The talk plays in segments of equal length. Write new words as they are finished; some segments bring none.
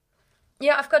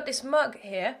Yeah, I've got this mug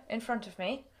here in front of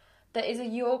me. That is a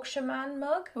Yorkshireman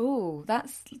mug. Oh,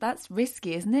 that's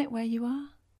risky, isn't it, where you are?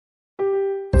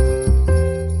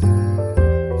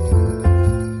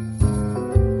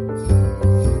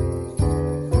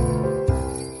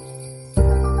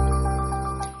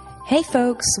 Hey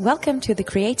folks, welcome to the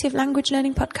Creative Language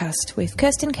Learning Podcast with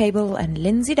Kirsten Cable and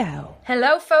Lindsay Dow.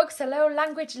 Hello folks, hello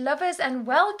language lovers, and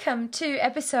welcome to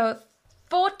episode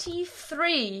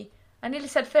 43. I nearly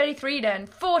said 33 then.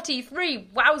 43,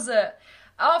 wowzer!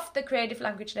 Of the Creative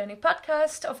Language Learning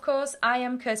Podcast. Of course, I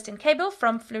am Kirsten Cable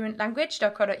from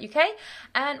fluentlanguage.co.uk,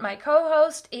 and my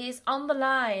co-host is on the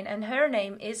line, and her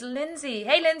name is Lindsay.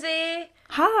 Hey Lindsay!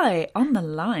 Hi, on the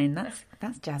line.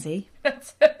 That's jazzy.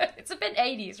 It's a bit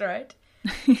 80s, right?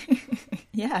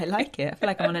 Yeah, I like it. I feel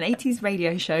like I'm on an 80s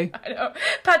radio show. I know.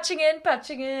 Patching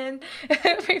in.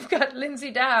 We've got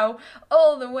Lindsay Dow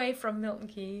all the way from Milton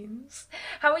Keynes.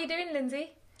 How are you doing,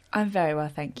 Lindsay? I'm very well,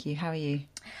 thank you. How are you?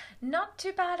 Not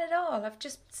too bad at all. I've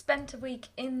just spent a week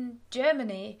in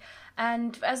Germany,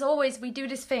 and as always, we do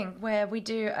this thing where we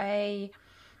do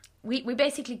we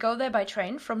basically go there by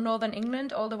train from northern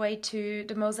England all the way to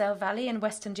the Moselle Valley in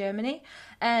western Germany,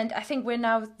 and I think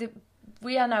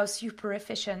we are now super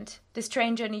efficient. This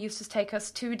train journey used to take us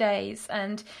 2 days,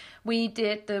 and we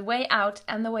did the way out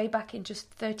and the way back in just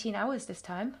 13 hours this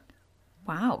time.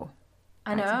 Wow.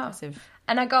 I know. That's impressive.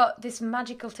 And I got this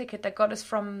magical ticket that got us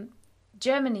from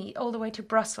Germany all the way to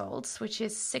Brussels, which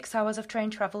is 6 hours of train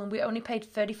travel, and we only paid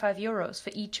 €35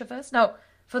 for each of us. No,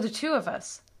 for the two of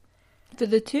us. For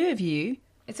the two of you?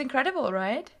 It's incredible,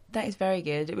 right? That is very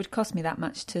good. It would cost me that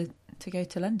much to go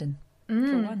to London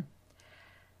for one.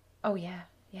 Oh, yeah.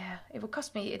 It would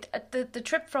cost me. The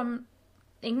trip from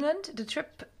England, the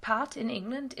trip part in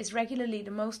England is regularly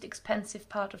the most expensive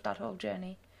part of that whole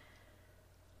journey.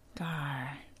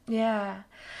 Gar. Yeah.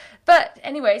 But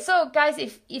anyway, so guys,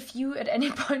 if you at any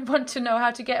point want to know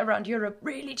how to get around Europe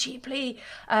really cheaply,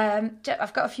 I've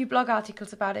got a few blog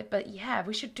articles about it, but yeah,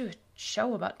 we should do a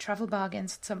show about travel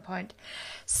bargains at some point.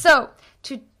 So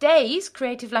today's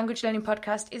Creative Language Learning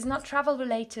Podcast is not travel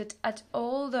related at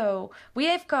all, though. We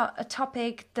have got a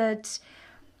topic that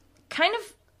kind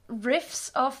of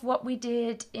riffs off what we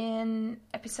did in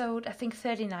episode, I think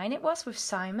 39 it was, with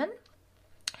Simon,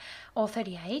 or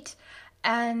 38,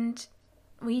 and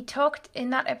we talked in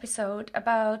that episode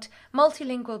about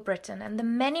multilingual Britain and the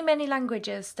many, many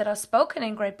languages that are spoken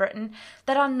in Great Britain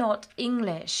that are not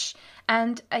English.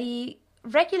 And a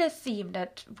regular theme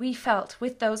that we felt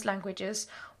with those languages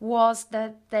was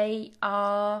that they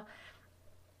are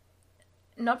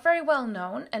not very well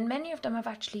known, and many of them have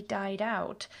actually died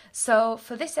out. So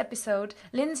for this episode,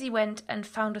 Lindsay went and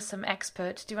found us some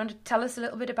experts. Do you want to tell us a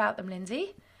little bit about them,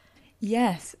 Lindsay?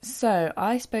 Yes, so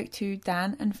I spoke to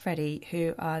Dan and Freddie,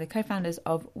 who are the co-founders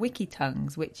of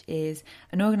Wikitongues, which is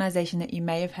an organisation that you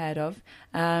may have heard of.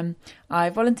 I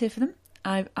volunteer for them.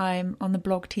 I'm on the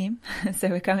blog team, so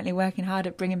we're currently working hard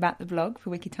at bringing back the blog for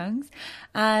Wikitongues.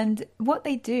 And what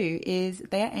they do is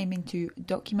they are aiming to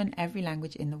document every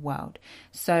language in the world.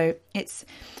 So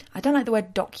I don't like the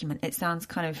word document. It sounds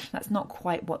that's not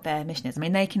quite what their mission is. I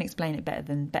mean, they can explain it better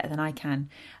than I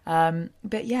can.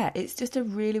 But yeah, it's just a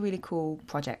really, really cool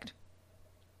project.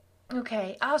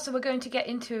 Okay. So we're going to get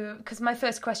into, because my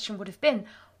first question would have been,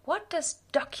 what does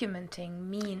documenting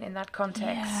mean in that context?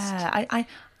 Yeah, I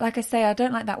like I say, I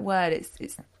don't like that word.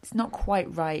 It's not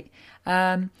quite right.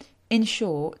 In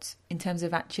short, in terms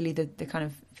of actually the kind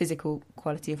of physical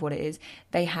quality of what it is,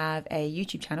 they have a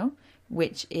YouTube channel,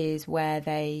 which is where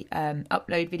they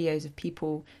upload videos of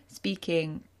people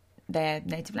speaking their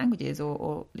native languages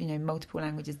or multiple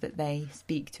languages that they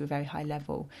speak to a very high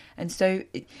level. And so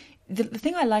the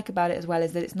thing I like about it as well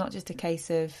is that it's not just a case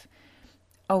of,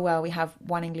 oh, well, we have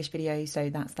one English video, so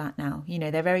that's that now.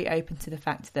 They're very open to the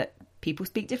fact that people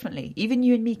speak differently. Even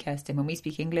you and me, Kirsten, when we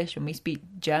speak English, when we speak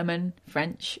German,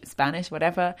 French, Spanish,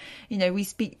 whatever, we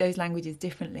speak those languages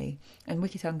differently. And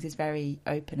Wikitongues is very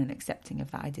open and accepting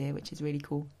of that idea, which is really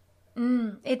cool.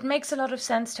 It makes a lot of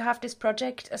sense to have this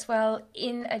project as well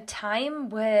in a time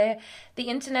where the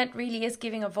internet really is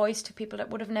giving a voice to people that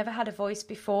would have never had a voice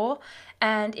before.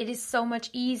 And it is so much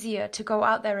easier to go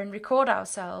out there and record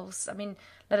ourselves. I mean,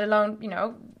 let alone,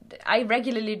 I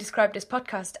regularly describe this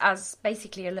podcast as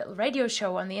basically a little radio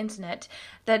show on the internet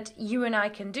that you and I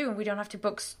can do. And we don't have to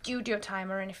book studio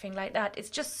time or anything like that. It's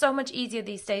just so much easier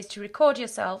these days to record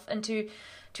yourself and to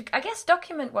I guess,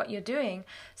 document what you're doing.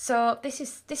 So this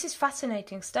is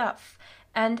fascinating stuff.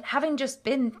 And having just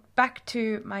been back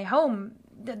to my home,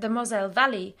 the Moselle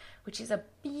Valley, which is a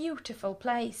beautiful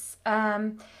place,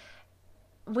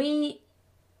 we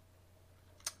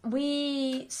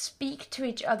we speak to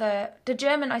each other. The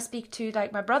German I speak to,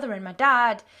 like my brother and my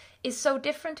dad, is so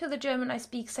different to the German I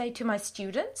speak, say, to my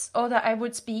students, or that I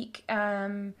would speak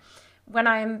when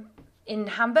I'm in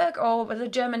Hamburg, or the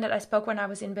German that I spoke when I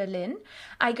was in Berlin.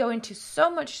 I go into so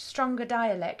much stronger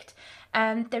dialect.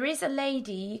 And there is a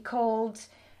lady called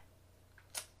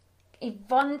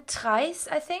Yvonne Treis,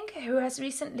 I think, who has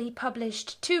recently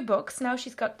published 2 books. Now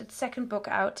she's got the second book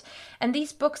out. And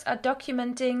these books are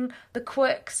documenting the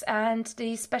quirks and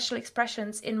the special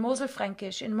expressions in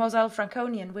Moselfränkisch, in Moselle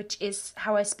Franconian, which is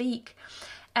how I speak.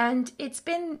 And it's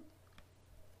been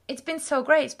so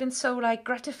great. It's been so like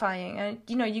gratifying. And,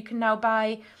 you know, you can now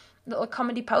buy little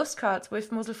comedy postcards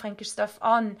with Moselfränkisch stuff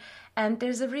on. And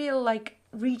there's a real like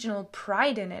regional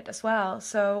pride in it as well.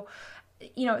 So,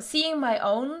 you know, seeing my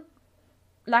own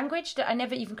language that I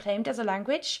never even claimed as a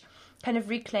language kind of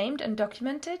reclaimed and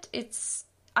documented,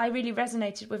 I really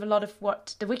resonated with a lot of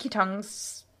what the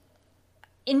Wikitongues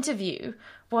interview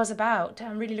was about.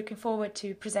 I'm really looking forward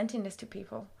to presenting this to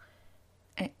people.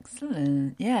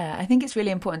 Excellent. Yeah, I think it's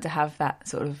really important to have that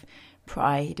sort of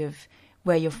pride of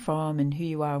where you're from and who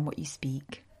you are and what you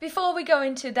speak. Before we go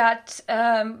into that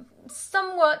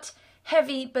somewhat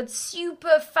heavy but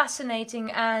super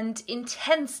fascinating and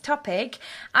intense topic,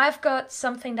 I've got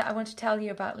something that I want to tell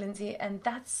you about, Lindsay, and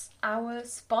that's our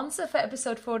sponsor for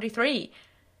episode 43.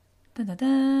 Dun, dun,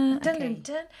 dun. Dun, Okay. dun,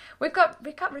 dun. We've got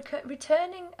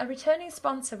returning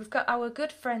sponsor. We've got our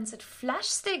good friends at Flash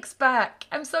Sticks back.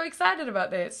 I'm so excited about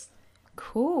this.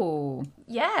 Cool.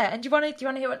 Yeah, and do you want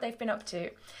to hear what they've been up to?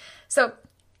 So,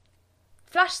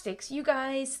 Flash Sticks, you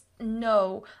guys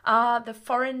know, are the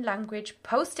foreign language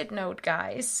post-it note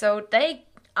guys. So they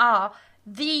are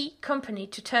the company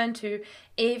to turn to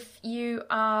if you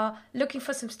are looking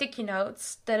for some sticky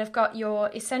notes that have got your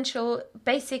essential,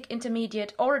 basic,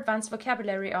 intermediate, or advanced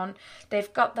vocabulary on.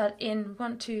 They've got that in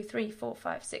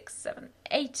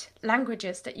 8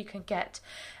 languages that you can get.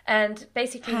 And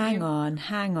basically, Hang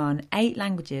on. 8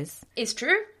 languages. It's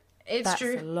true. It's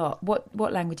true. That's a lot.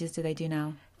 What languages do they do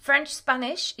now? French,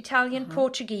 Spanish, Italian,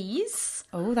 Portuguese,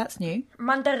 Oh, that's new.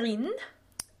 Mandarin,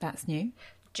 That's new.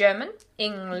 German,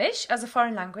 English as a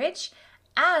foreign language,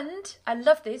 and, I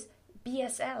love this,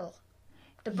 BSL,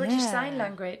 the British Yeah. Sign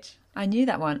Language. I knew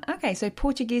that one. Okay, so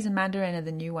Portuguese and Mandarin are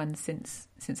the new ones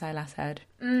since I last heard.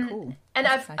 Cool. And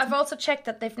That's I've exciting. also checked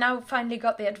that they've now finally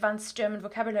got the advanced German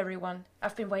vocabulary one.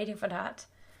 I've been waiting for that.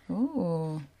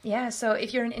 Ooh. Yeah, so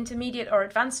if you're an intermediate or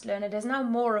advanced learner, there's now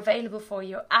more available for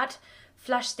you at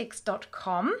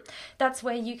flashsticks.com. That's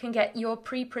where you can get your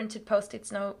pre-printed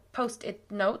post-it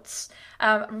notes.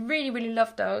 Really, really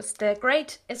love those. They're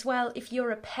great as well if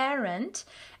you're a parent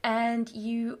and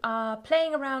you are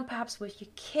playing around perhaps with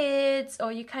your kids,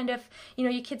 or you kind of, you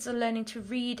know, your kids are learning to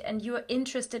read and you're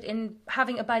interested in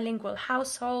having a bilingual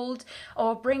household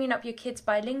or bringing up your kids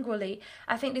bilingually.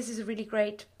 I think this is a really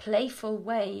great playful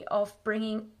way of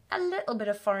bringing a little bit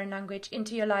of foreign language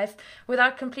into your life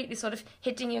without completely sort of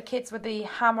hitting your kids with the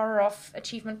hammer of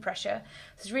achievement pressure.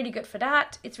 It's really good for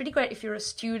that. It's really great if you're a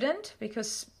student,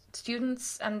 because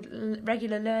students and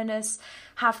regular learners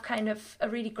have kind of a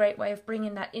really great way of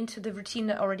bringing that into the routine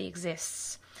that already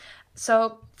exists.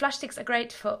 So flash sticks are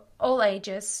great for all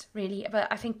ages, really, but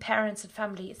I think parents and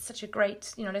family, it's such a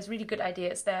great, you know, there's really good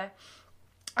ideas there.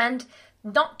 And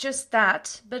not just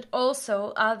that, but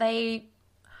also are they,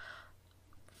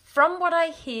 from what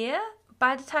I hear,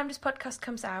 by the time this podcast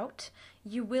comes out,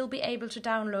 you will be able to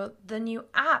download the new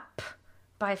app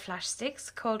by Flash Sticks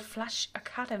called Flash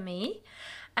Academy.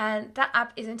 And that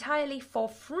app is entirely for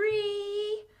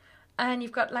free. And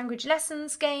you've got language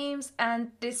lessons, games,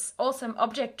 and this awesome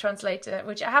object translator,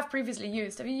 which I have previously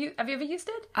used. Have you ever used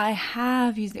it? I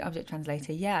have used the object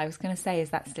translator. Yeah, I was going to say, is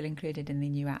that still included in the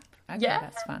new app? Okay, Yeah.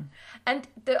 That's fun. And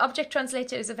the object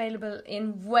translator is available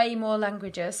in way more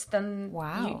languages than...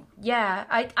 Wow.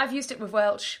 I've used it with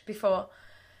Welsh before.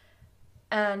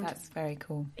 And That's very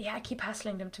cool. yeah, I keep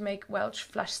hassling them to make Welsh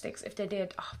flash sticks. If they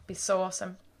did, oh, it'd be so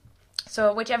awesome.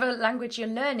 So whichever language you're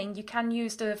learning, you can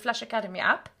use the Flash Academy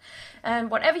app.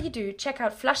 And whatever you do, check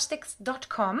out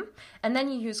flashsticks.com, and then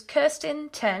you use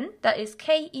Kerstin10, that is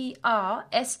Kerstin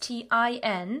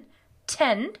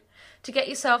 10, to get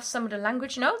yourself some of the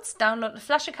language notes. Download the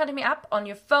Flash Academy app on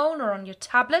your phone or on your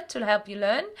tablet to help you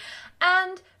learn.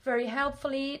 And very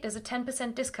helpfully, there's a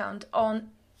 10% discount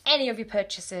on any of your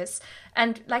purchases.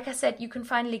 And like I said, you can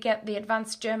finally get the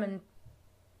advanced German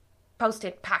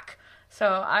post-it pack.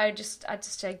 So I just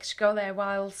say, go there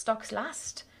while stocks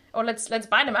last. Or let's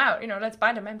buy them out, let's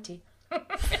buy them empty.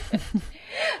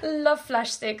 Love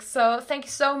Flash Sticks. So thank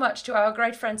you so much to our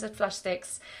great friends at Flash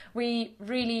Sticks. We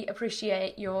really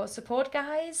appreciate your support,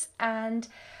 guys, and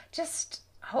just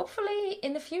hopefully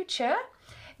in the future,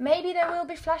 maybe there will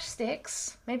be Flash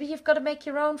Sticks. Maybe you've got to make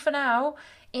your own for now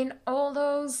in all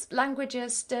those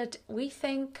languages that we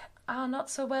think are not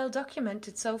so well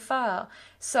documented so far.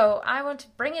 So I want to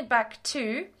bring it back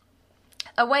to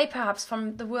away perhaps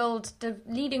from the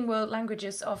leading world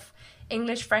languages of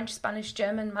English, French, Spanish,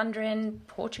 German, Mandarin,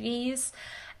 Portuguese,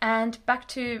 and back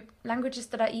to languages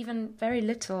that are even very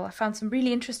little. I found some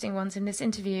really interesting ones in this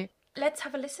interview. Let's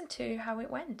have a listen to how it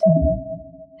went.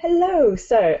 Hello,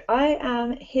 so I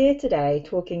am here today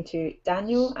talking to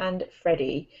Daniel and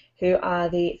Freddie, who are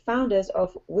the founders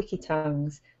of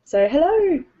Wikitongues. So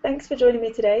hello, thanks for joining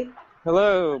me today.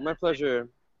 Hello, my pleasure.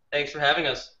 Thanks for having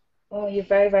us. Oh, you're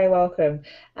very, very welcome.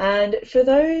 And for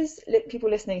those people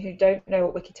listening who don't know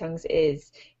what Wikitongues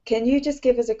is, can you just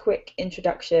give us a quick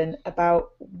introduction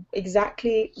about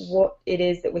exactly what it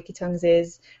is that Wikitongues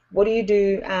is, what do you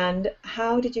do, and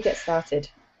how did you get started?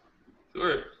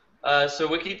 Sure. So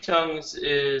Wikitongues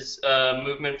is a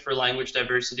movement for language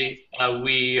diversity.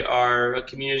 We are a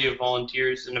community of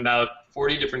volunteers in about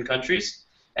 40 different countries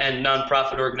and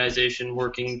nonprofit organization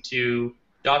working to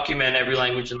document every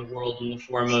language in the world in the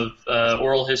form of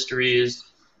oral histories,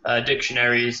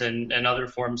 dictionaries, and other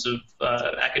forms of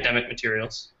academic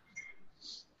materials.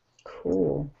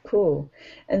 Cool.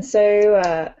 And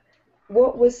so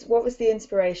what was the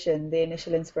inspiration, the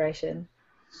initial inspiration?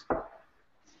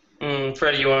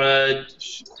 Freddie, you want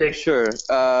to take? Sure.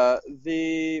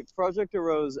 The project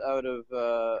arose out of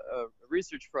a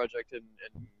research project in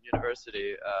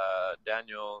university.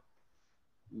 Daniel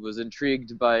was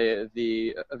intrigued by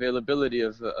the availability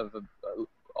of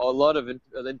a lot of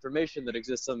information that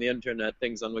exists on the internet,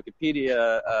 things on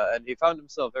Wikipedia, and he found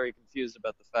himself very confused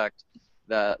about the fact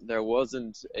that there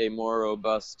wasn't a more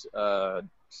robust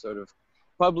sort of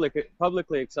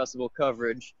publicly accessible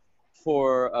coverage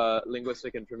for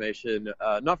linguistic information,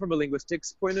 not from a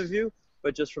linguistics point of view,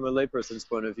 but just from a layperson's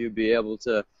point of view, be able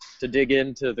to dig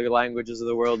into the languages of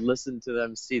the world, listen to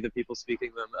them, see the people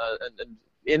speaking them, and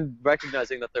in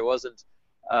recognizing that there wasn't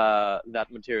that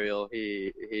material,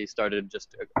 he started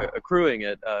just accruing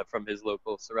it from his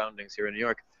local surroundings here in New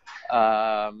York.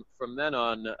 From then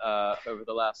on, over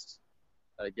the last,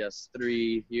 I guess,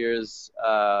 3 years,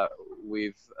 I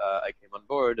came on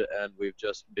board, and we've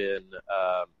just been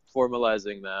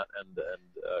formalizing that and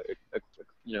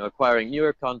acquiring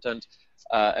newer content,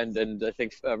 and I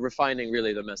think refining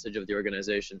really the message of the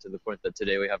organization to the point that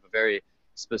today we have a very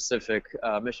specific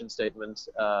mission statement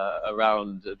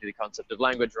around the concept of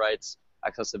language rights,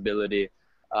 accessibility,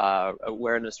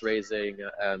 awareness raising,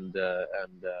 and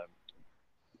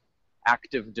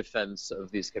active defense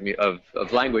of these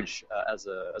of language as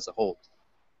a whole.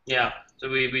 Yeah, so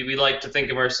we like to think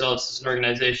of ourselves as an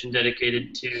organization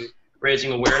dedicated to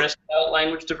raising awareness about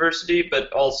language diversity,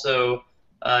 but also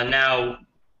now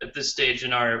at this stage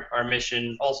in our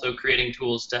mission, also creating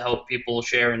tools to help people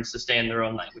share and sustain their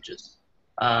own languages.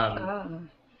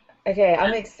 Okay,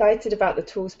 I'm excited about the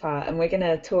tools part, and we're going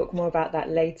to talk more about that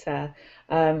later,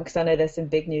 because I know there's some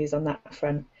big news on that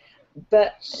front.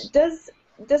 But does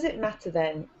it matter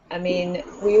then? I mean,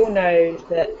 we all know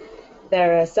that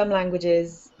there are some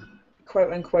languages,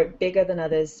 quote unquote, bigger than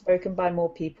others, spoken by more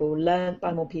people, learned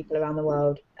by more people around the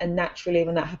world, and naturally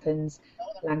when that happens,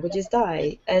 languages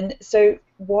die. And so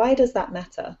why does that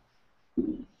matter?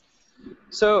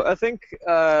 So I think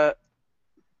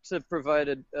to provide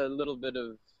a little bit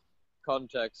of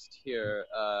context here,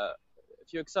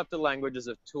 if you accept a language as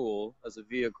a tool, as a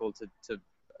vehicle to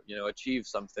achieve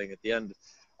something at the end,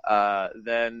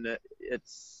 then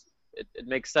it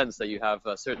makes sense that you have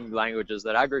certain languages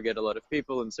that aggregate a lot of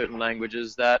people and certain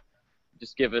languages that,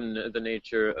 just given the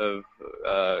nature of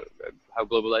how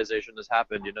globalization has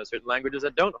happened, certain languages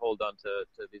that don't hold on to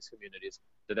these communities,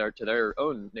 to their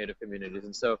own native communities.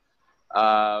 And so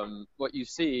what you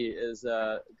see is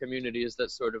communities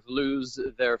that sort of lose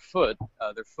their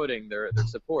footing, their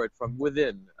support from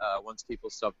within once people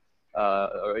stop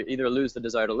or either lose the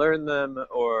desire to learn them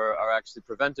or are actually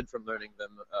prevented from learning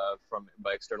them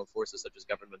by external forces such as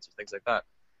governments or things like that.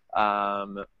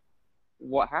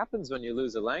 What happens when you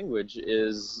lose a language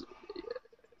is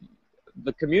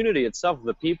the community itself,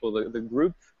 the people, the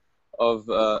group of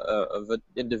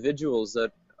individuals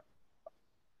that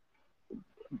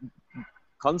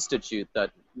constitute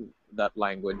that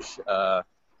language,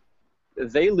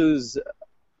 they lose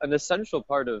an essential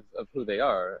part of who they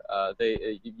are.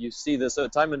 You see this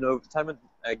time and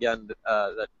again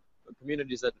that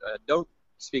communities that don't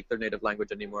speak their native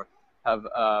language anymore have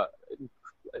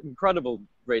incredible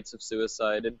rates of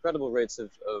suicide, incredible rates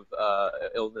of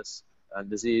illness and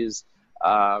disease,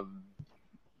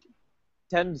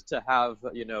 tend to have,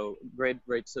 great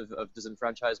rates of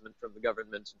disenfranchisement from the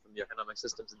government and from the economic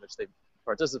systems in which they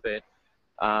participate.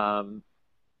 And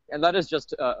that is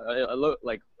just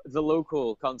like the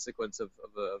local consequence of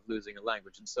losing a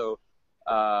language. And so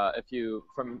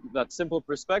from that simple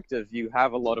perspective, you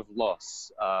have a lot of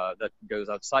loss that goes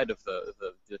outside of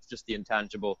just the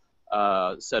intangible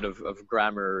set of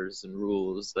grammars and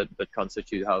rules that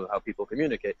constitute how people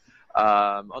communicate.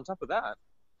 On top of that,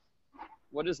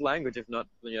 what is language if not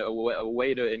a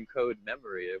way to encode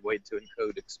memory, a way to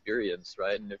encode experience,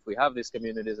 right? And if we have these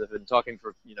communities that have been talking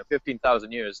for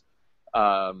 15,000 years,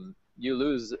 you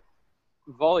lose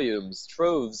volumes,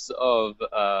 troves of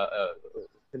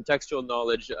contextual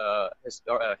knowledge,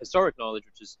 historic knowledge,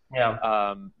 which is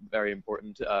very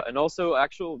important, and also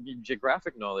actual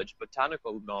geographic knowledge,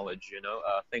 botanical knowledge,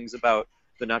 things about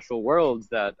the natural world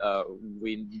that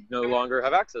we no longer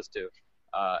have access to.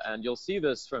 And you'll see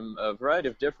this from a variety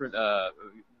of different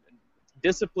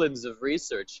disciplines of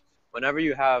research. Whenever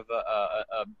you have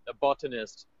a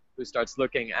botanist who starts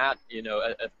looking at,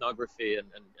 ethnography and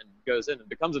goes in and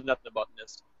becomes an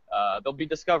ethnobotanist, they'll be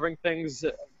discovering things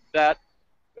that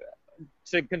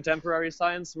to contemporary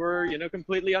science were,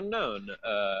 completely unknown,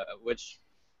 which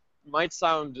might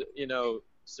sound,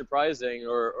 surprising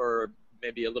or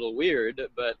maybe a little weird,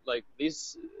 but like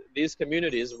these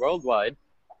communities worldwide,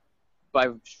 by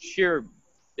sheer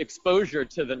exposure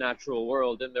to the natural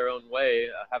world in their own way,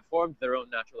 have formed their own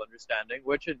natural understanding,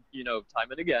 which,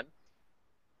 time and again,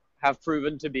 have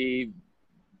proven to be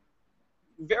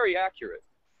very accurate,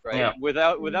 right? Yeah.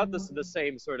 Without the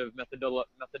same sort of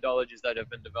methodologies that have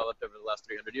been developed over the last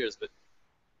 300 years, but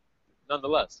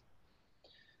nonetheless.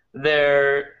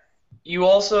 You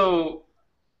also,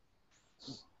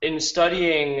 in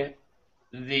studying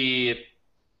the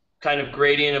kind of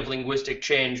gradient of linguistic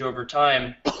change over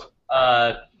time,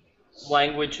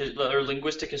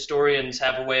 linguistic historians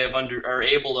have a way of are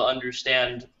able to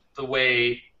understand the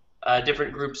way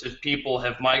different groups of people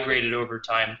have migrated over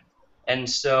time. And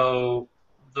so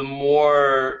the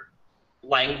more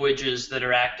languages that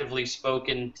are actively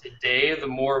spoken today, the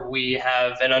more we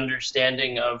have an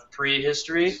understanding of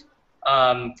prehistory.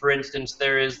 For instance,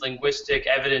 there is linguistic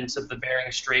evidence of the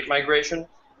Bering Strait migration.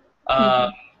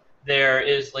 There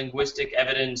is linguistic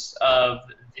evidence of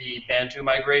the Bantu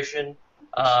migration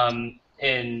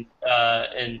in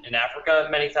Africa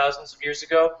many thousands of years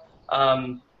ago.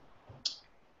 And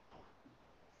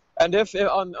if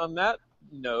on that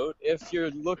note, if you're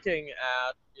looking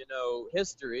at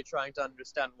history, trying to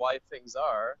understand why things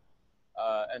are,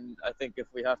 and I think if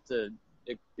we have to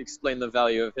explain the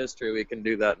value of history, we can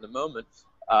do that in a moment.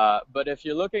 But if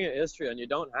you're looking at history and you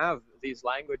don't have these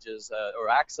languages or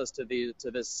access to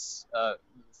this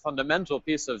fundamental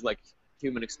piece of like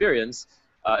human experience,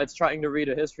 it's trying to read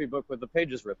a history book with the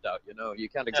pages ripped out. You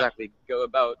can't exactly go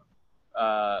about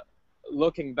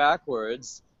looking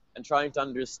backwards and trying to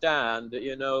understand,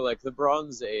 like the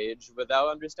Bronze Age without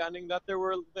understanding that there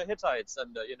were the Hittites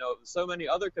and, so many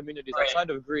other communities outside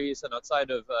of Greece and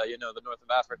outside of, the north of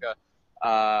Africa.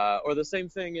 Or the same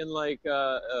thing in like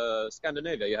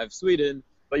Scandinavia. You have Sweden,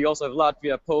 but you also have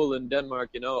Latvia, Poland,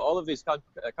 Denmark, all of these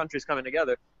countries coming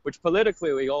together, which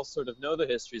politically we all sort of know the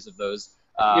histories of those.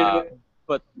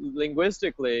 But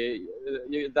linguistically,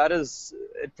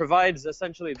 it provides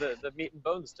essentially the meat and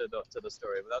bones to the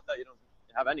story. Without that, you don't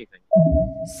have anything.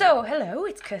 So, hello,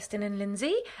 it's Kirsten and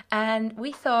Lindsay, and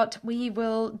we thought we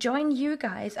will join you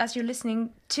guys as you're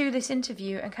listening to this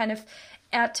interview and kind of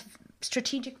at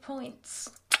strategic points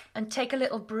and take a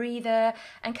little breather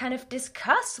and kind of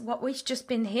discuss what we've just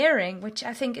been hearing, which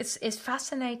I think is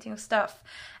fascinating stuff.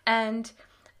 And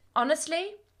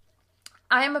honestly,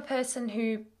 I am a person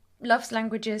who loves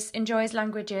languages, enjoys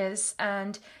languages,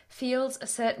 and feels a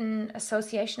certain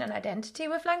association and identity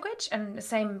with language, and the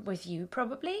same with you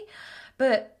probably.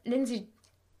 But Lindsay,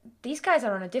 these guys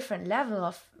are on a different level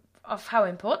of how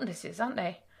important this is, aren't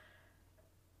they?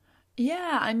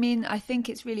 Yeah, I mean, I think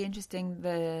it's really interesting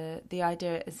the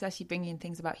idea, especially bringing in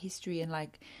things about history and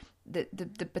like the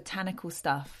botanical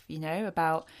stuff,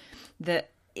 about that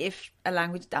if a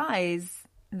language dies,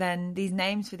 then these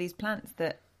names for these plants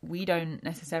that we don't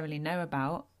necessarily know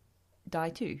about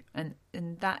die too, and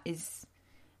that's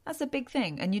a big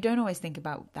thing. And you don't always think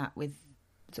about that with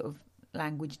sort of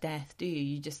language death, do you?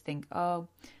 You just think, oh,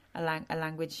 a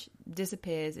language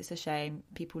disappears, it's a shame,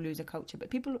 people lose a culture,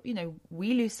 but people,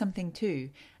 we lose something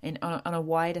too on a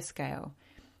wider scale.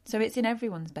 So it's in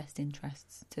everyone's best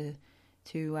interests to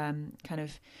kind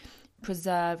of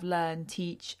preserve, learn,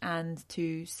 teach, and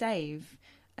to save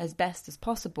as best as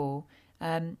possible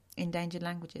endangered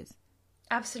languages.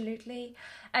 Absolutely.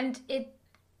 And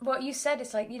what you said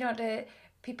is like, the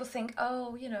people think,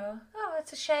 oh,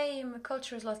 it's a shame,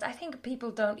 culture is lost. I think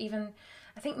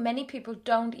many people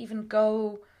don't even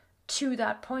go to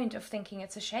that point of thinking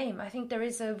it's a shame. I think there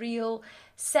is a real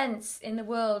sense in the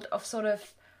world of sort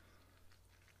of,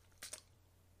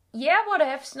 yeah, what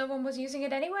ifs, no one was using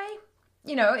it anyway.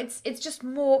 It's just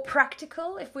more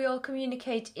practical if we all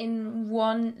communicate in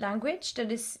one language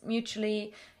that is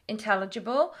mutually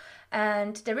intelligible.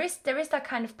 And there is that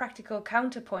kind of practical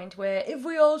counterpoint where if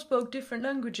we all spoke different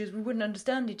languages, we wouldn't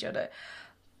understand each other.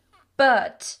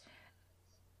 But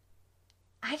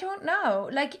I don't know.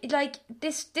 Like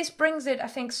this brings it, I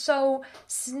think, so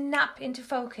snap into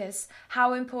focus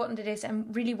how important it is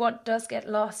and really what does get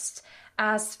lost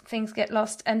as things get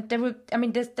lost. And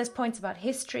there's points about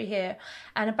history here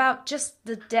and about just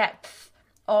the depth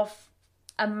of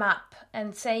a map.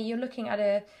 And say you're looking at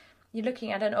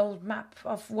an old map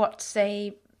of what,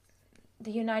 say,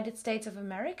 the United States of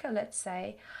America, let's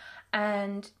say,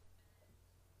 and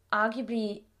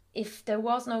arguably if there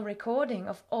was no recording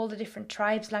of all the different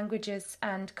tribes, languages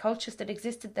and cultures that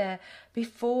existed there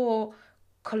before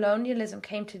colonialism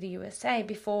came to the USA,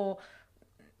 before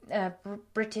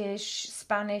British,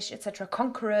 Spanish, etc.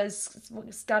 conquerors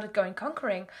started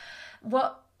conquering,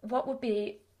 what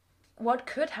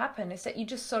could happen is that you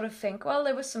just sort of think, well,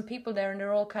 there was some people there and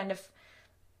they're all kind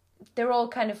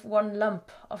of one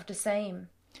lump of the same.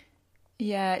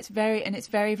 Yeah, it's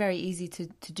very, very easy to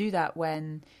do that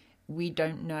when we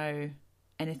don't know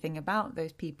anything about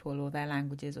those people or their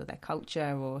languages or their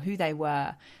culture or who they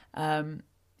were. I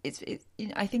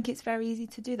think it's very easy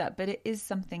to do that, but it is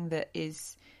something that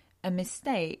is a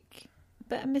mistake,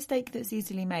 but a mistake that's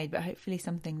easily made, but hopefully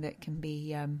something that can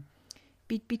be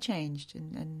changed,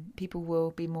 and people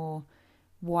will be more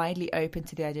widely open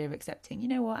to the idea of accepting, you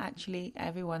know what, actually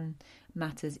everyone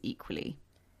matters equally.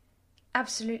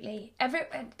 Absolutely.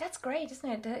 That's great,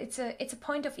 isn't it? It's a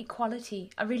point of equality.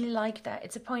 I really like that.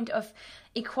 It's a point of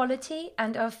equality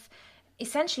and of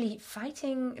essentially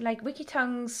fighting, like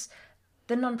Wikitongues,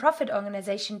 the non-profit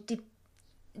organization,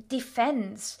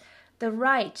 defends the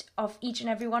right of each and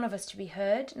every one of us to be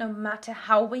heard, no matter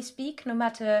how we speak, no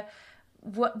matter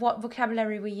what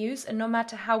vocabulary we use, and no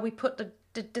matter how we put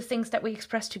the things that we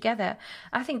express together.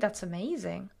 I think that's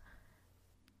amazing.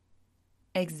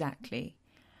 Exactly.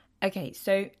 Okay,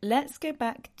 so let's go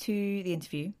back to the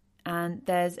interview. And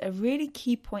there's a really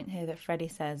key point here that Freddie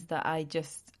says that I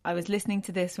was listening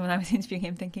to this when I was interviewing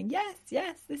him thinking, yes,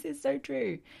 this is so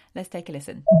true. Let's take a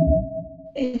listen.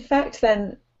 In fact,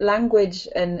 then, language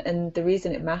and the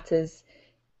reason it matters,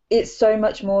 it's so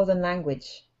much more than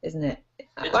language, isn't it?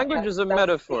 Language is a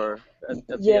metaphor at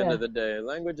the end of the day.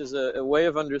 Language is a way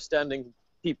of understanding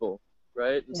people,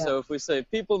 right? Yeah. So if we say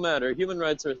people matter, human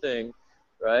rights are a thing,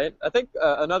 right? I think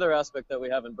another aspect that we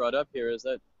haven't brought up here is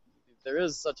that there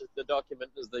is such a document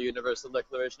as the Universal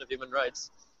Declaration of Human Rights.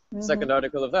 The second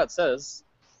article of that says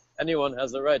anyone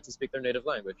has the right to speak their native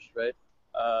language, right?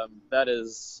 That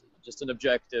is just an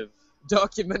objective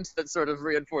document that sort of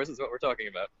reinforces what we're talking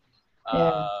about.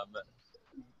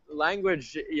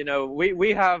 Language,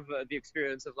 we have the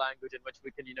experience of language in which we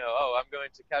can, I'm going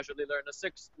to casually learn a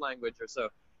sixth language or so.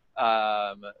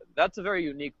 That's a very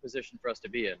unique position for us to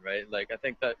be in, right? Like, I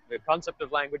think that the concept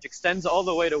of language extends all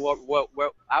the way to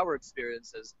what our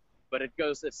experience is, but it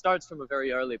starts from a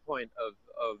very early point of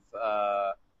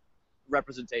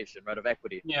representation, right, of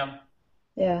equity. Yeah.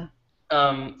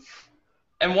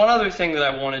 And one other thing that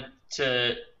I wanted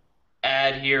to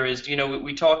add here is,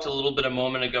 we talked a little bit a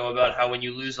moment ago about how when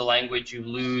you lose a language, you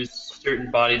lose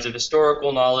certain bodies of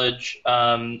historical knowledge,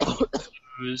 you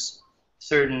lose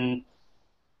certain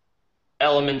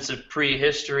elements of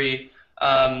prehistory.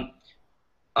 I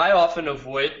often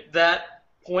avoid that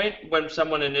point when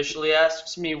someone initially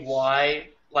asks me why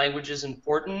language is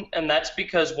important, and that's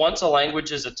because once a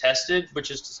language is attested,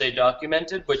 which is to say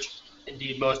documented, which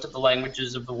indeed most of the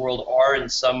languages of the world are in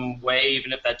some way,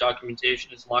 even if that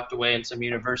documentation is locked away in some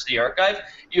university archive,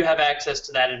 you have access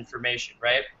to that information,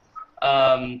 right?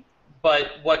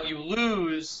 But what you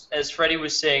lose, as Freddie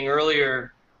was saying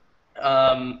earlier,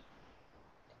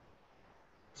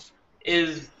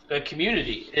 is a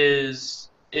community, is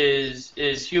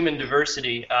human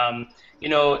diversity.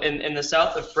 In the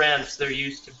south of France, there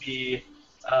used to be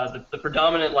the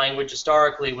predominant language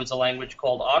historically was a language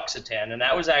called Occitan, and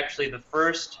that was actually the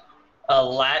first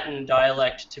Latin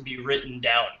dialect to be written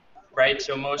down, right?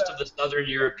 So most of the Southern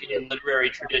European literary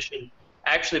tradition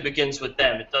actually begins with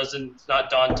them. It's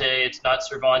not Dante, it's not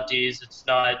Cervantes, it's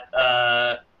not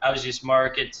Ausias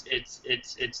Mark, it's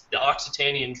the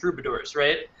Occitanian troubadours,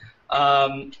 right?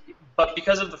 But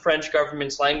because of the French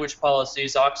government's language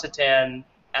policies, Occitan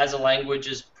as a language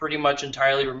is pretty much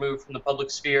entirely removed from the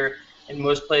public sphere. In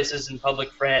most places in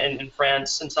in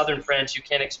France, in southern France, you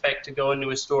can't expect to go into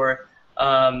a store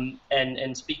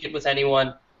and speak it with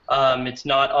anyone. It's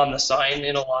not on the sign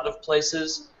in a lot of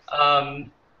places.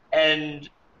 And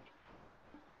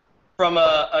from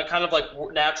a kind of like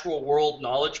natural world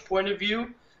knowledge point of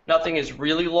view, nothing is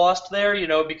really lost there,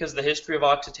 because the history of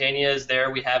Occitania is there.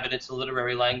 We have it. It's a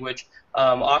literary language.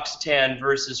 Occitan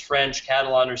versus French,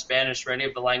 Catalan, or Spanish, or any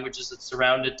of the languages that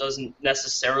surround it doesn't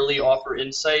necessarily offer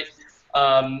insight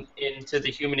into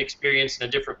the human experience in a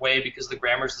different way because the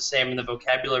grammar is the same and the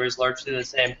vocabulary is largely the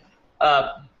same.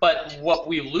 But what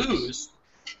we lost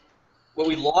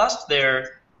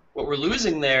there, what we're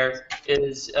losing there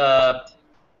is a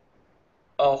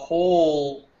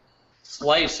whole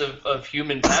slice of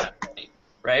human tapestry,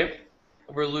 right?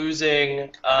 We're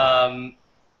losing an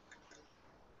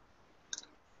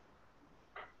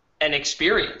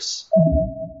experience.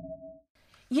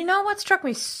 You know what struck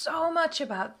me so much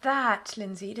about that,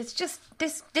 Lindsay? It's just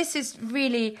this is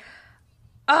really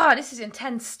this is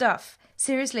intense stuff.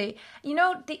 Seriously.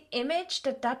 The image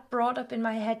that brought up in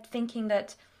my head, thinking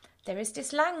that there is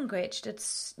this language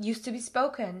that's used to be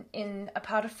spoken in a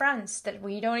part of France that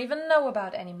we don't even know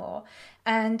about anymore.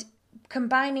 And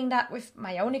combining that with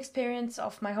my own experience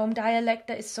of my home dialect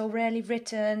that is so rarely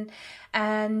written,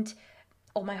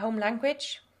 or my home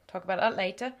language, talk about that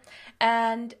later,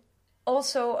 and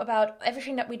also about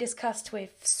everything that we discussed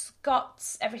with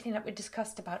Scots, everything that we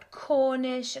discussed about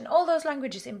Cornish and all those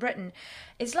languages in Britain.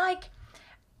 It's like,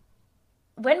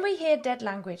 when we hear dead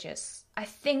languages, I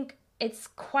think it's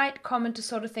quite common to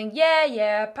sort of think,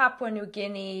 yeah, Papua New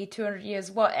Guinea, 200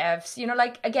 years, whatevs.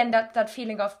 Again, that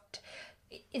feeling of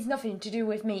it's nothing to do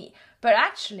with me. But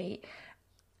actually,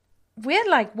 we're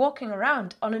like walking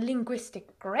around on a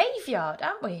linguistic graveyard,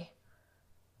 aren't we?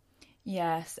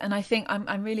 Yes, and I think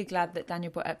I'm really glad that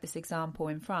Daniel brought up this example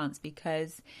in France,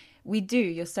 because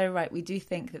you're so right, we do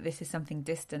think that this is something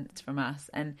distant from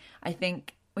us. And I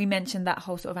think we mentioned that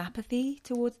whole sort of apathy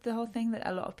towards the whole thing that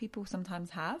a lot of people sometimes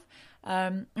have.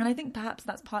 And I think perhaps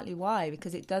that's partly why,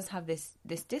 because it does have this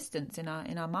distance in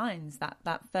our minds.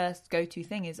 That first go-to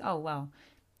thing is, oh, well,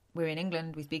 we're in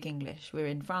England, we speak English. We're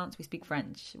in France, we speak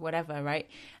French, whatever, right?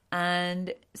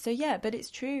 And so, yeah, but it's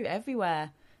true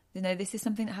everywhere. This is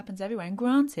something that happens everywhere. And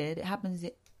granted, it happens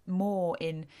more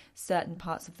in certain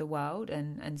parts of the world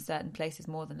and certain places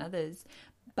more than others.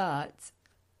 But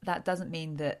that doesn't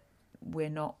mean that we're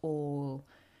not all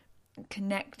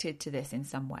connected to this in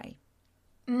some way.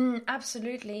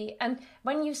 Absolutely. And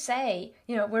when you say,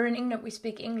 we're in England, we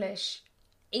speak English,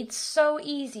 it's so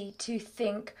easy to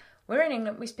think we're in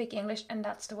England, we speak English, and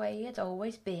that's the way it's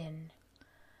always been.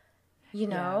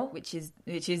 Yeah, which is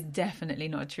definitely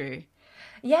not true.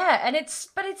 Yeah, and it's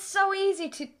so easy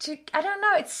to I don't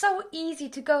know, it's so easy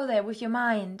to go there with your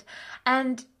mind.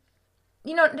 And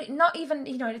not even,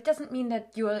 it doesn't mean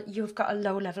that you've got a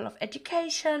low level of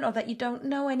education or that you don't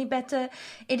know any better.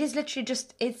 It is literally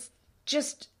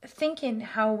just thinking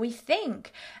how we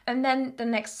think. And then the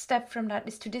next step from that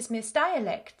is to dismiss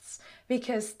dialects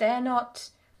because they're not,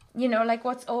 like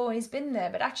what's always been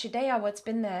there, but actually they are what's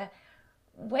been there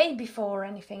way before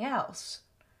anything else.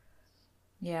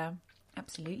 Yeah,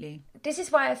 absolutely. This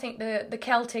is why I think the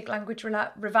Celtic language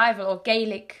revival, or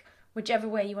Gaelic, whichever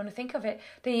way you want to think of it,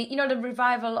 the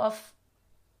revival of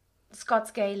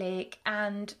Scots Gaelic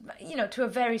and, to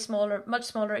a much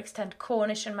smaller extent,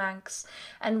 Cornish and Manx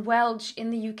and Welsh in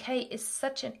the UK is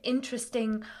such an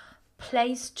interesting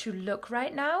place to look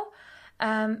right now.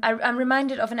 I'm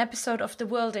reminded of an episode of The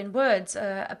World in Words,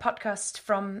 a podcast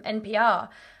from NPR,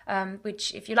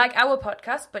 which, if you like our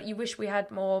podcast, but you wish we had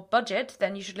more budget,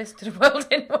 then you should listen to The World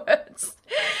in Words.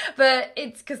 But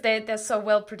it's because they're so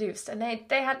well produced. And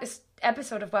they had this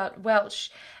episode about Welsh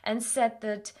and said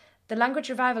that the language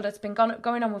revival that's been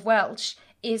going on with Welsh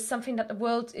is something that the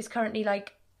world is currently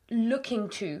like looking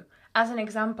to as an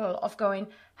example of going,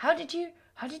 how did you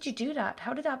do that?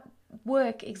 How did that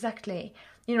work exactly?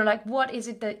 What is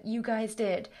it that you guys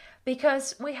did?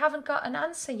 Because we haven't got an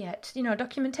answer yet.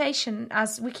 Documentation,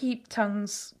 as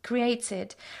Wikitongues creates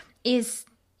it, is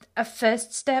a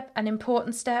first step, an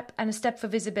important step, and a step for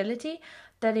visibility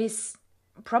that is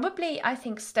probably, I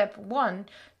think, step one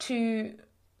to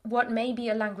what may be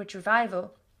a language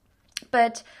revival.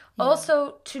 But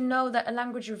also to know that a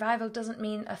language revival doesn't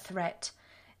mean a threat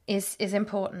is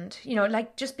important.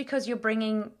 Just because you're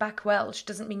bringing back Welsh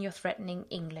doesn't mean you're threatening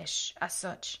English as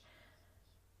such.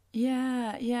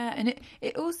 Yeah, yeah. And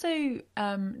it also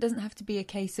doesn't have to be a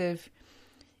case of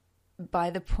by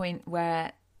the point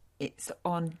where it's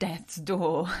on death's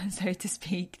door, so to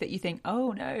speak, that you think,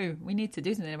 oh no, we need to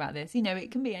do something about this. You know,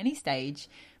 it can be any stage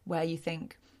where you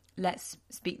think, let's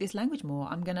speak this language more.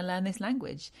 I'm going to learn this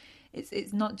language.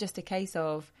 It's not just a case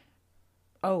of,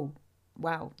 oh,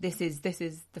 wow, this is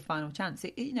the final chance.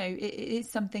 It is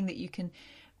something that you can.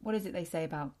 What is it they say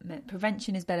about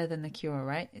prevention is better than the cure,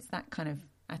 right? It's that kind of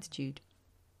attitude.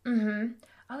 Mm-hmm.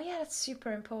 Oh yeah, that's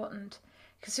super important.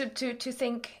 Because to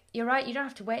think, you're right, you don't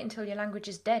have to wait until your language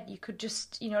is dead. You could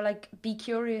just, like, be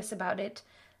curious about it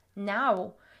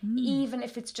now, even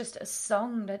if it's just a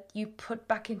song that you put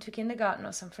back into kindergarten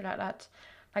or something like that.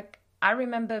 Like, I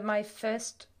remember my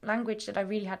first language that I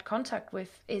really had contact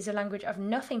with is a language I've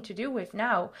nothing to do with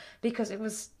now, because it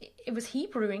was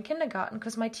Hebrew in kindergarten,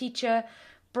 because my teacher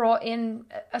brought in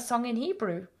a song in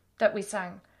Hebrew that we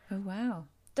sang. Oh, wow.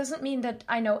 Doesn't mean that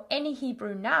I know any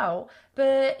Hebrew now,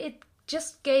 but it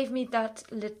just gave me that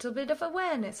little bit of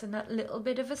awareness and that little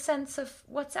bit of a sense of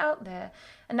what's out there.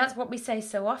 And that's what we say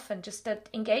so often, just that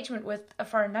engagement with a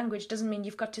foreign language doesn't mean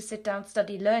you've got to sit down,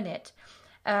 study, learn it.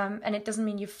 And it doesn't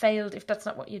mean you've failed if that's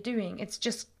not what you're doing. It's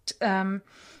just kind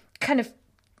of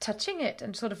touching it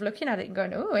and sort of looking at it and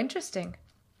going, oh, interesting.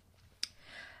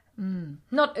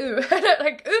 Not ooh,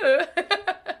 like ooh.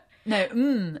 No,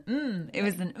 It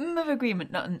was an of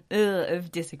agreement, not an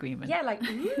of disagreement. Yeah, like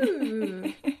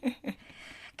ooh.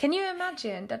 Can you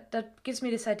imagine that gives me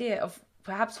this idea of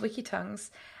perhaps Wikitongues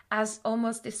as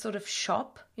almost this sort of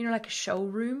shop, like a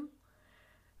showroom?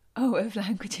 Oh, of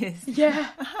languages. Yeah.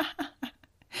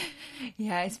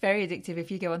 Yeah, it's very addictive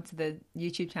if you go onto the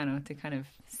YouTube channel to kind of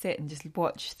sit and just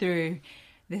watch through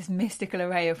this mystical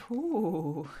array of,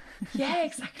 ooh. Yeah,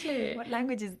 exactly. What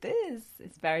language is this?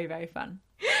 It's very, very fun.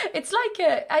 It's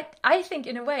like I think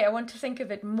in a way I want to think of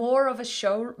it more as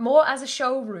a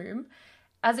showroom,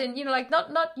 as in, like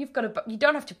not you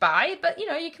don't have to buy, but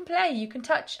you can play, you can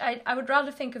touch. I would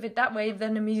rather think of it that way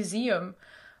than a museum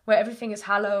where everything is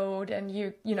hallowed and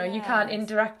you can't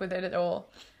interact with it at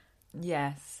all.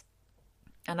 Yes.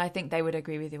 And I think they would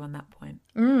agree with you on that point.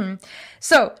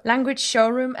 So, language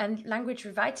showroom and language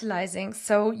revitalizing.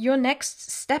 So, your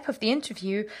next step of the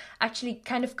interview actually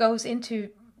kind of goes into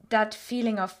that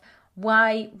feeling of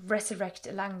why resurrect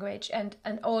a language and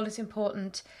all this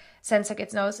important sense that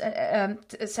gets lost, a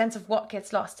sense of what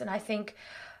gets lost. And I think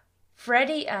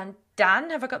Freddie and Dan,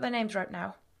 have I got their names right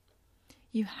now?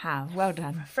 You have. Well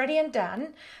done. Freddie and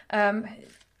Dan. I'm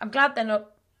glad they're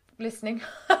not listening.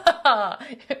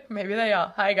 Maybe they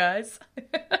are. Hi, guys.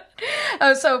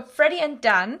 So Freddie and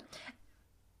Dan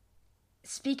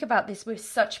speak about this with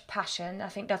such passion. I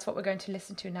think that's what we're going to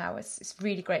listen to now. It's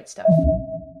really great stuff.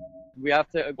 We have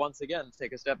to once again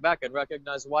take a step back and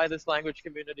recognize why this language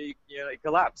community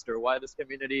collapsed, or why this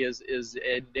community is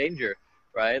in danger,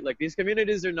 right? Like, these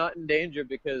communities are not in danger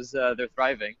because they're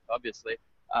thriving, obviously.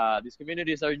 These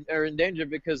communities are in danger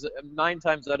because 9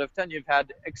 times out of 10 you've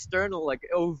had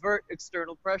overt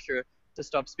external pressure to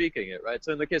stop speaking it, right?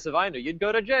 So in the case of Ainu, you'd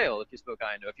go to jail if you spoke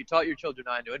Ainu, if you taught your children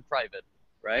Ainu in private,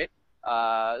 right?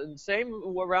 Same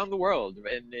around the world.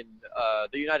 In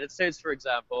the United States, for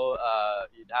example,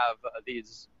 you'd have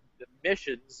these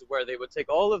missions where they would take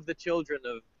all of the children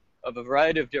of a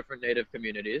variety of different Native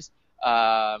communities,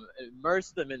 immerse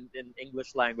them in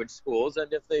English language schools,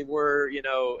 and if they were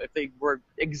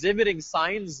exhibiting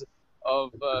signs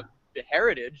of the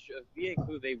heritage of being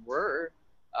who they were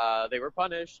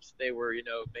punished. They were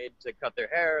made to cut their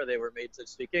hair. They were made to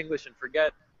speak English and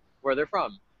forget where they're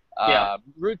from.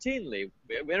 Routinely,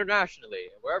 internationally,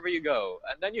 wherever you go.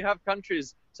 And then you have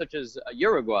countries such as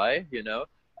Uruguay,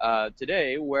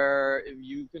 today, where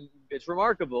it's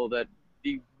remarkable that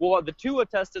the 2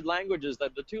 attested languages,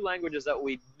 the 2 languages that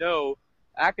we know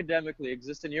academically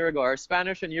exist in Uruguay are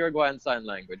Spanish and Uruguayan Sign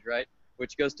Language, right?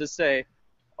 Which goes to say,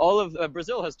 all of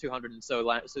Brazil has 200 and so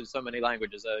many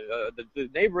languages. The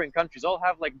neighboring countries all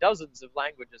have like dozens of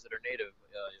languages that are native,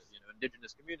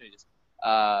 indigenous communities.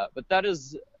 But that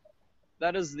is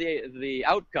the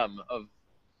outcome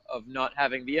of not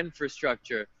having the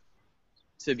infrastructure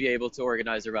to be able to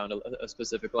organize around a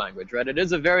specific language, right? It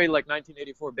is a very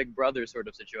 1984 Big Brother sort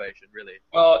of situation, really.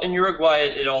 Well, in Uruguay,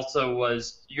 it also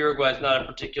was. Uruguay is not a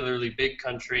particularly big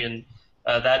country, and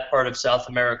that part of South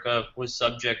America was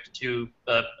subject to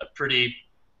a pretty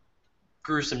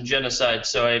gruesome genocide.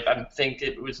 So I think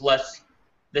it was less.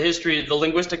 The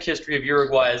linguistic history of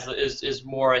Uruguay is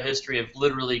more a history of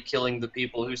literally killing the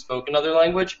people who spoke another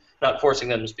language, not forcing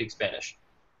them to speak Spanish.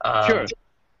 Sure.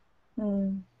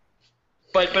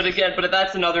 But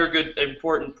that's another good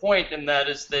important point, and that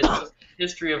is that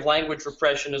history of language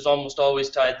repression is almost always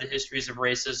tied to histories of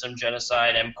racism,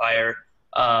 genocide, empire.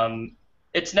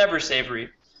 It's never savory.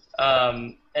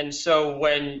 And so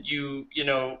when you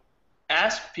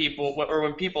ask people, or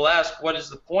when people ask, what is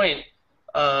the point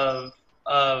of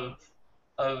of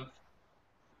of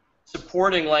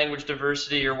supporting language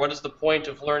diversity, or what is the point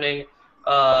of learning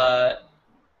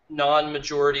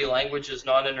non-majority languages,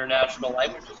 non-international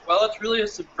languages? Well, it's really a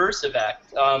subversive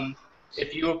act.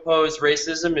 If you oppose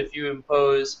racism, if you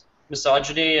impose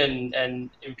misogyny and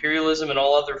imperialism and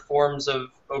all other forms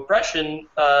of oppression,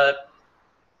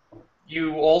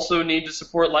 you also need to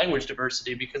support language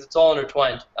diversity, because it's all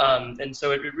intertwined. And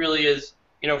so it really is,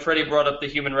 Freddie brought up the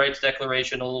Human Rights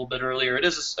Declaration a little bit earlier. It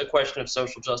is a question of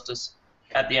social justice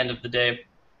at the end of the day.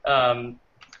 And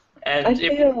I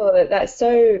feel that that's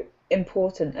so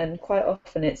important, and quite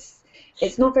often it's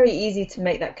not very easy to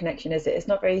make that connection, is it? It's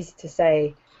not very easy to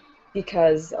say,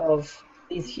 because of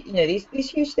these these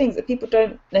huge things that people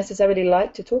don't necessarily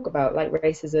like to talk about, like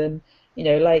racism,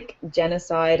 like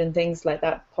genocide and things like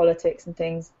that, politics and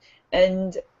things.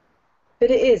 But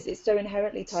it's so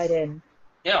inherently tied in.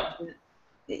 Yeah.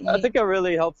 I think a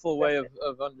really helpful way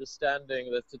of understanding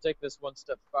this, to take this one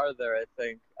step farther, I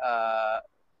think,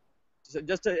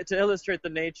 just to illustrate the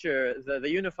nature, the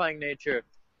unifying nature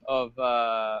of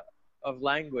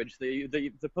language,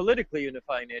 the politically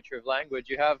unifying nature of language.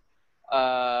 You have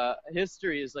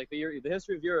histories like the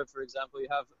history of Europe, for example. You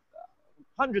have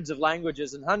hundreds of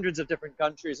languages in hundreds of different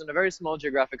countries in a very small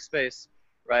geographic space,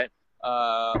 right?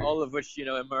 All of which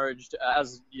emerged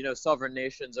as sovereign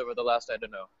nations over the last, I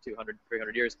don't know, 200,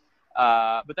 300 years.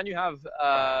 But then you have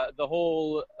the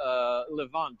whole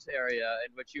Levant area,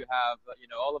 in which you have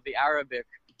all of the Arabic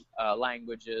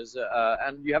languages,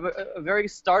 and you have a very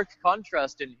stark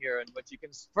contrast in here, in which you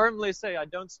can firmly say, I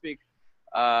don't speak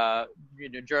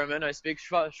German, I speak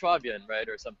Schwabian, right,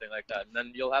 or something like that. And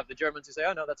then you'll have the Germans who say,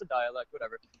 oh no, that's a dialect,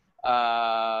 whatever.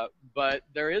 But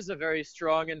there is a very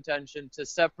strong intention to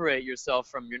separate yourself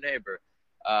from your neighbor.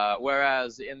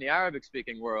 Whereas in the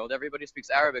Arabic-speaking world, everybody speaks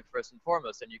Arabic first and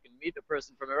foremost, and you can meet a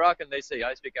person from Iraq and they say,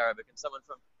 I speak Arabic, and someone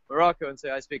from Morocco and say,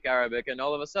 I speak Arabic, and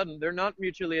all of a sudden they're not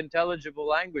mutually intelligible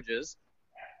languages,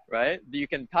 right? You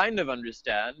can kind of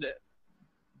understand,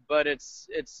 but it's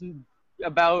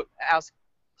about as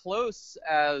close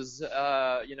as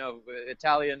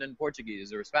Italian and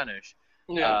Portuguese or Spanish,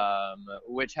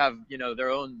 which have their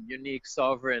own unique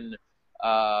sovereign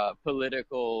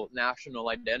political national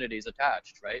identities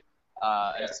attached, right?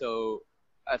 And so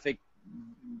I think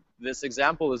this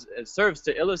example serves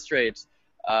to illustrate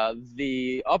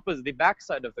the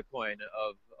backside of the coin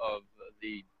of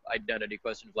the identity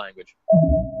question of language.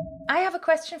 I have a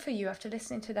question for you after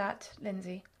listening to that,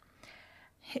 Lindsay.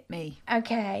 Hit me.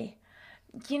 Okay.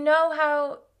 You know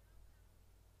how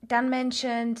Dan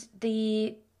mentioned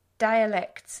the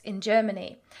dialects in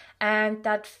Germany and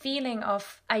that feeling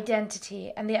of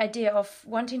identity and the idea of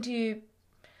wanting to,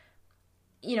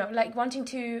 wanting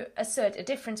to assert a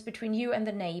difference between you and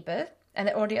the neighbor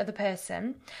or the other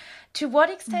person. To what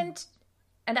extent,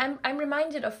 and I'm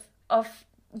reminded of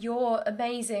your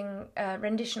amazing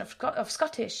rendition of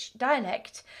Scottish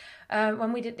dialect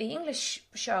when we did the English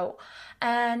show,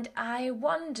 and I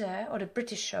wonder, or the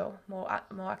British show more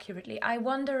accurately, I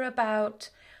wonder about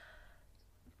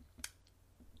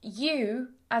you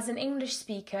as an English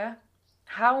speaker.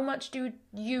 How much do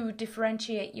you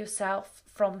differentiate yourself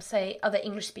from, say, other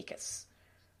English speakers?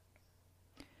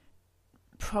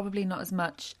 Probably not as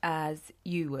much as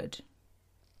you would.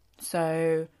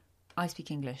 So I speak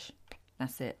English.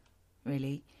 That's it,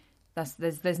 really.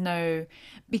 There's no...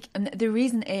 And the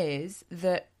reason is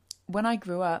that when I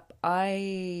grew up,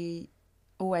 I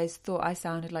always thought I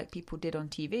sounded like people did on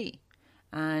TV.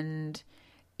 And,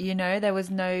 there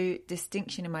was no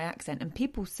distinction in my accent. And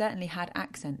people certainly had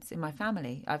accents in my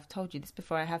family. I've told you this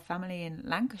before. I have family in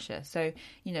Lancashire. So,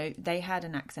 they had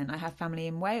an accent. I have family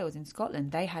in Wales, in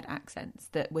Scotland. They had accents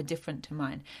that were different to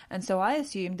mine. And so I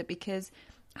assumed that because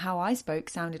how I spoke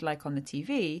sounded like on the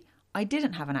TV, I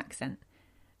didn't have an accent.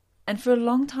 And for a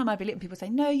long time, I believed people say,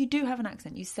 no, you do have an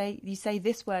accent. You say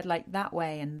this word like that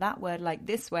way and that word like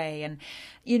this way. And,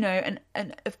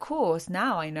 and of course,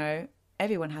 now I know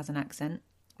everyone has an accent,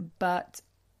 but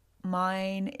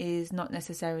mine is not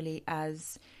necessarily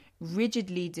as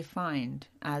rigidly defined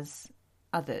as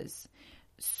others.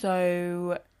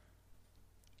 So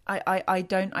I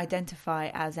don't identify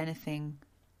as anything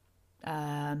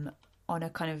on a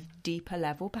kind of deeper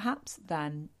level, perhaps,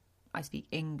 than I speak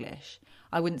English.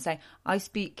 I wouldn't say I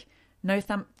speak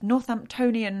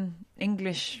Northamptonian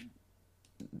English,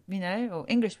 or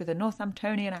English with a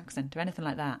Northamptonian accent or anything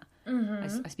like that.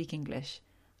 Mm-hmm. I speak English.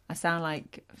 I sound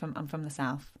like I'm from the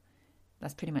South.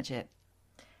 That's pretty much it.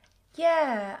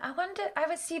 Yeah, I wonder. I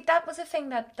would see that was a thing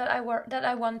that I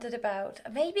wondered about.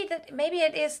 Maybe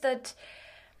it is that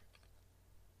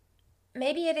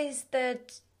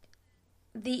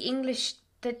the English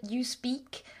that you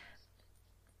speak,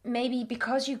 maybe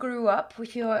because you grew up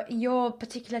with your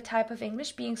particular type of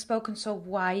English being spoken so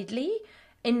widely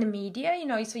in the media,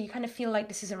 so you kind of feel like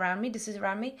this is around me.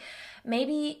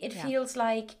 Maybe it feels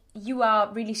like you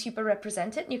are really super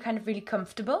represented and you're kind of really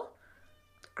comfortable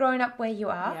growing up where you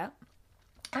are. Yeah.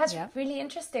 That's really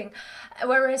interesting.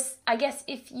 Whereas, I guess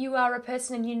if you are a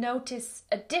person and you notice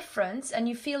a difference and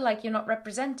you feel like you're not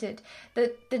represented,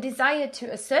 the desire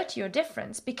to assert your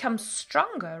difference becomes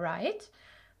stronger, right?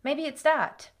 Maybe it's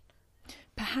that.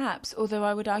 Perhaps, although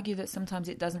I would argue that sometimes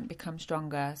it doesn't become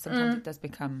stronger. Sometimes it does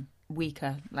become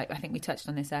weaker. Like, I think we touched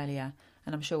on this earlier,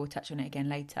 and I'm sure we'll touch on it again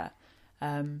later.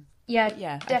 Yeah,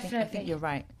 I definitely. think you're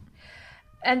right.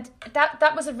 And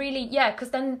that was a really,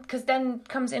 because then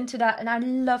comes into that, and I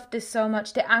love this so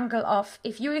much, the angle of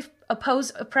if you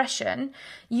oppose oppression,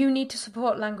 you need to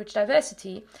support language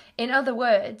diversity. In other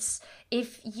words,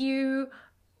 if you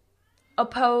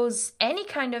oppose any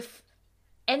kind of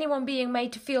anyone being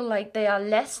made to feel like they are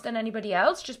less than anybody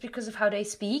else just because of how they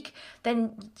speak,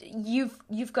 then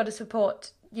you've got to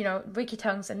support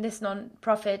Wikitongues and this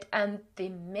non-profit and the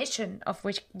mission of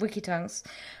Wikitongues.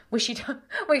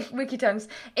 Wikitongues.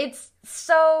 It's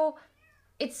so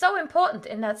important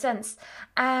in that sense,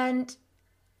 and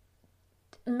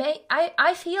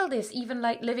I feel this even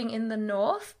like living in the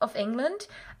north of England.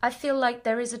 I feel like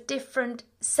there is a different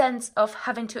sense of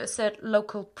having to assert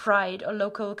local pride or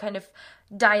local kind of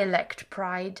dialect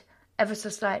pride ever so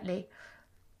slightly.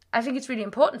 I think it's really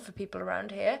important for people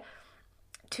around here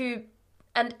to,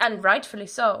 and rightfully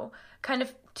so, kind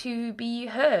of to be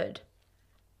heard.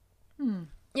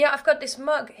 Yeah, I've got this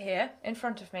mug here in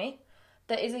front of me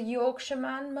that is a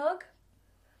Yorkshireman mug.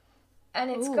 And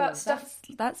it's got stuff...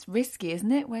 That's risky,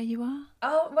 isn't it, where you are?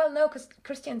 Oh, well, no, because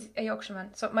Christian's a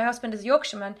Yorkshireman. So my husband is a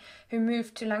Yorkshireman who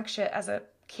moved to Lancashire as a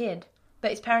kid,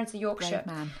 but his parents are Yorkshire.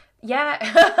 Brave man.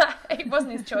 Yeah, it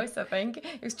wasn't his choice, I think.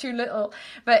 He was too little.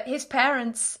 But his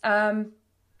parents, when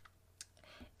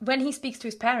he speaks to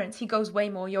his parents, he goes way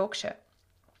more Yorkshire.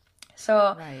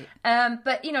 So, right.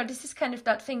 But, this is kind of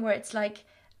that thing where it's like,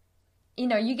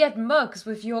 you get mugs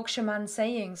with Yorkshireman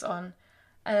sayings on.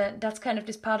 That's kind of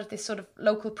this part of this sort of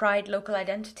local pride, local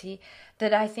identity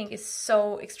that I think is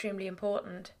so extremely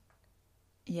important.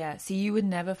 Yeah, so you would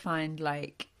never find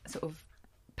like sort of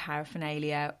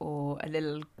paraphernalia or a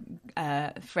little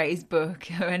phrase book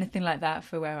or anything like that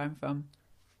for where I'm from.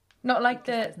 Not like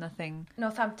there's nothing.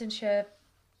 Northamptonshire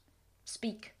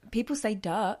speak. People say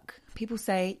duck. People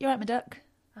say, "You're right, my duck."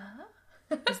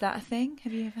 Uh-huh. Is that a thing?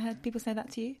 Have you ever heard people say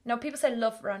that to you? No, people say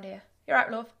love around here. You're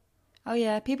right, love. Oh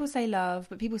yeah, people say love,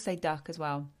 but people say duck as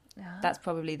well. Uh-huh. That's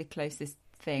probably the closest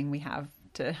thing we have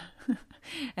to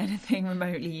anything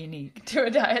remotely unique. To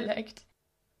a dialect.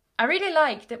 I really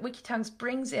like that Wikitongues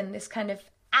brings in this kind of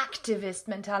activist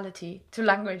mentality to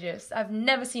languages. I've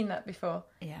never seen that before.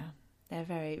 Yeah, they're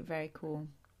very, very cool.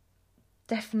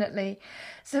 Definitely.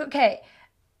 So, okay.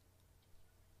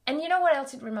 And you know what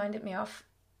else it reminded me of?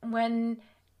 When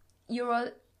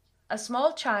you're a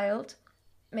small child,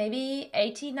 maybe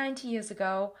 80, 90 years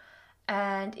ago,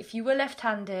 and if you were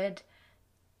left-handed,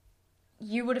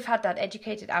 you would have had that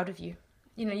educated out of you.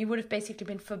 You would have basically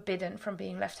been forbidden from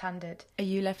being left-handed. Are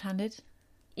you left-handed?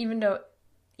 Even though,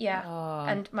 yeah. Oh.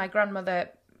 And my grandmother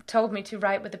told me to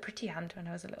write with a pretty hand when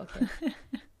I was a little kid.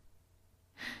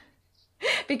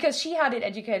 Because she had it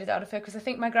educated out of her, because I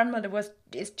think my grandmother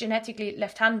is genetically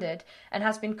left-handed and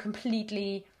has been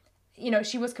completely,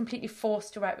 she was completely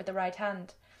forced to write with the right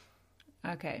hand.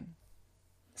 Okay.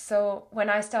 So when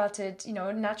I started,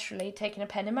 naturally taking a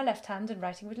pen in my left hand and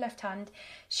writing with left hand,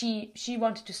 she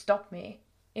wanted to stop me,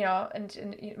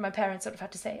 and my parents sort of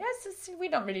had to say, yes, we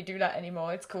don't really do that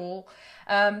anymore. It's cool.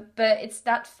 But it's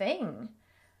that thing.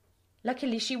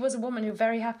 Luckily, she was a woman who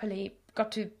very happily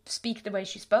got to speak the way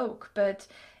she spoke. But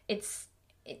I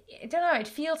don't know, it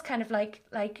feels kind of like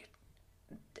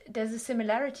there's a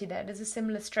similarity there. There's a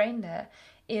similar strain there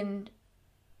in,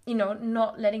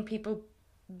 not letting people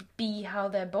be how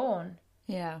they're born.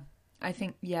 Yeah, I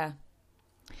think, yeah.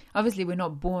 Obviously, we're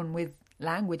not born with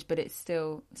language, but it's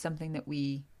still something that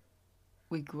we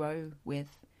grow with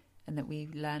and that we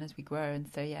learn as we grow. And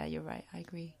so, yeah, you're right. I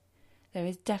agree. There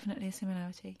is definitely a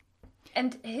similarity.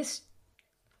 And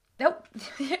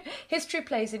history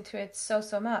plays into it so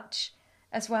much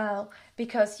as well,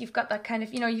 because you've got that kind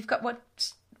of, you've got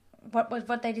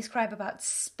what they describe about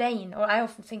Spain, or I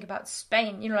often think about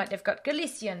Spain, like they've got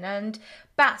Galician and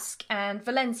Basque and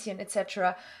Valencian,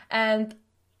 etc. And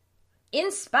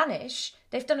in Spanish,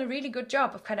 they've done a really good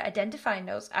job of kind of identifying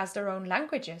those as their own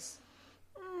languages.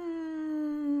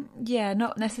 Yeah,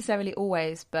 not necessarily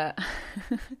always, but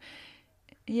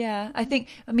yeah, I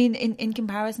mean, in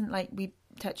comparison, like we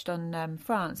touched on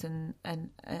France and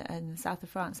the south of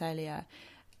France earlier.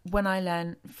 When I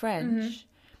learned French,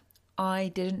 I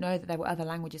didn't know that there were other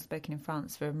languages spoken in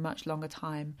France for a much longer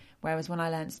time. Whereas when I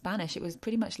learned Spanish, it was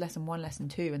pretty much lesson 1, lesson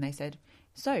 2, and they said,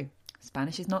 so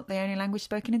Spanish is not the only language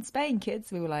spoken in Spain,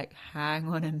 kids. We were like, hang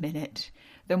on a minute.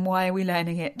 Then why are we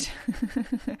learning it?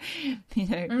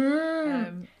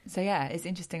 So yeah, it's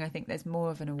interesting. I think there's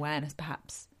more of an awareness,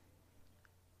 perhaps.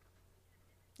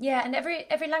 Yeah, and every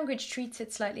language treats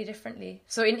it slightly differently.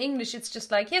 So in English, it's just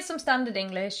like, here's some standard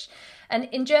English. And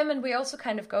in German, we also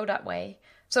kind of go that way.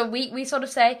 So we sort of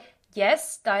say,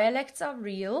 yes, dialects are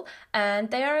real and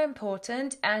they are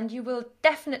important and you will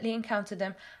definitely encounter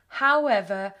them.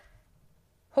 However,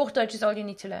 Hochdeutsch is all you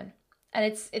need to learn. And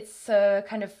it's a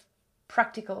kind of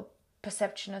practical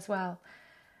perception as well.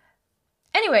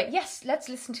 Anyway, yes, let's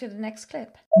listen to the next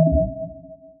clip.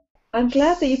 I'm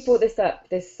glad that you brought this up,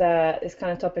 this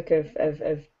kind of topic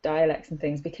of dialects and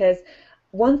things, because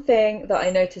one thing that I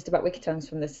noticed about Wikitongues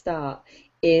from the start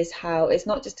is how it's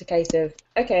not just a case of,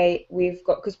 okay, we've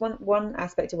got, because one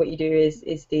aspect of what you do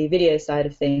is the video side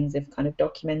of things, of kind of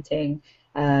documenting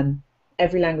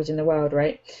every language in the world,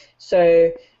 right?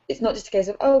 So it's not just a case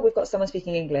of, oh, we've got someone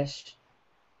speaking English,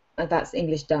 and that's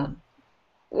English done.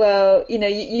 Well,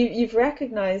 you've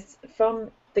recognized from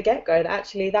the get-go that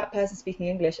actually that person speaking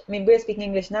English, I mean, we're speaking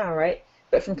English now, right?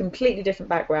 But from completely different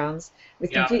backgrounds,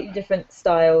 with completely different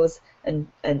styles and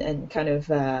kind of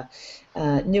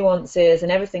nuances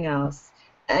and everything else.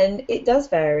 And it does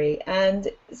vary. And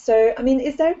so, I mean,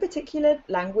 is there a particular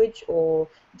language or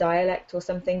dialect or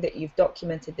something that you've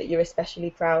documented that you're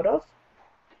especially proud of?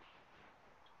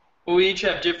 Well, we each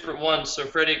have different ones, so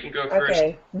Freddie can go first.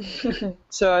 Okay.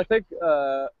 So I think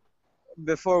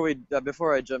before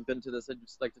I jump into this, I'd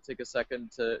just like to take a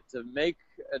second to make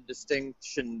a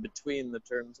distinction between the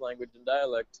terms language and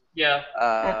dialect. Yeah.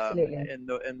 Absolutely.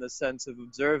 In the sense of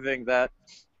observing that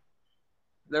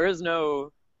there is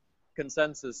no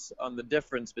consensus on the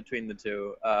difference between the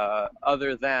two,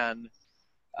 other than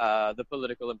the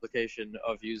political implication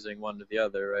of using one or the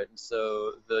other, right? And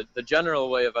so the general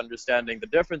way of understanding the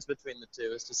difference between the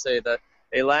two is to say that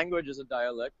a language is a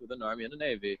dialect with an army and a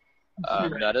navy.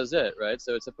 That is it, right?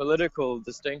 So it's a political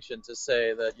distinction to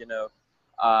say that,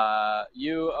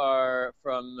 you are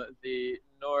from the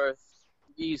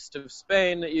northeast of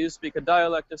Spain, you speak a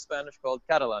dialect of Spanish called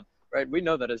Catalan, right? We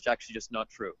know that is actually just not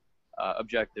true,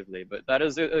 objectively, but that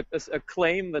is a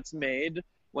claim that's made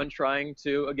when trying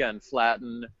to, again,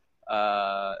 flatten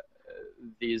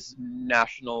these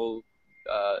national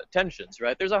tensions,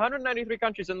 right? There's 193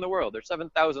 countries in the world. There's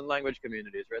 7,000 language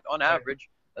communities, right? On average,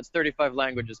 that's 35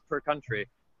 languages per country,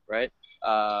 right?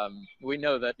 We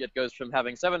know that it goes from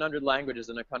having 700 languages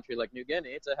in a country like New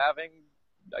Guinea to having,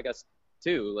 I guess,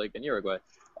 2, like in Uruguay.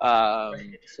 So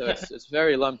it's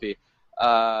very lumpy.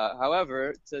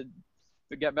 However, to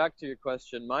get back to your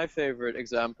question, my favorite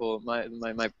example,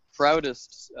 my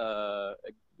proudest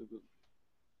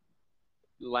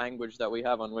language that we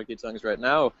have on Wikitongues right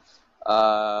now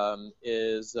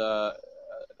is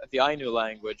the Ainu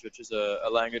language, which is a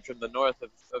language from the north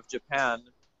of Japan,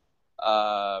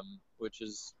 which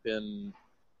has been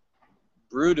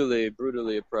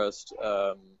brutally oppressed,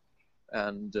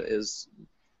 and is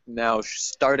now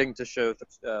starting to show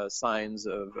signs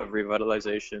of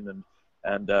revitalization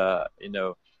and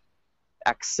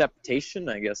acceptation.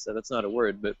 I guess that's not a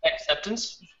word, but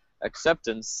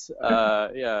acceptance.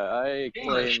 Yeah,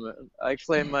 I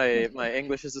claim my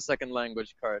English as a second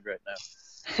language card right now.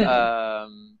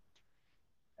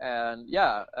 And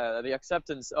yeah, the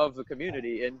acceptance of the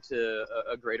community into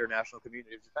a greater national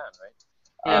community of Japan, right?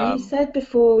 And you said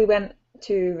before we went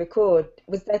to record,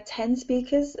 was there 10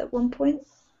 speakers at one point?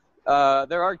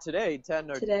 There are today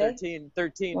 10 or Today?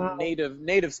 13 Wow.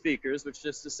 native speakers, which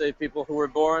is to say people who were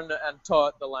born and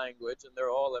taught the language, and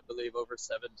they're all, I believe, over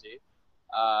 70.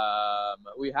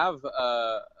 We have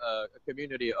a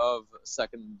community of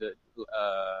second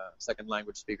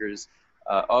language speakers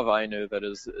of Ainu that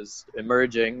is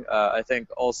emerging. I think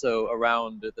also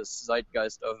around the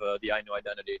zeitgeist of the Ainu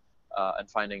identity and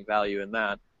finding value in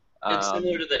that. It's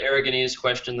similar to the Aragonese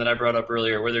question that I brought up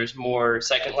earlier, where there's more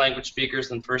second language speakers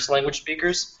than first language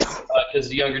speakers, because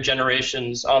the younger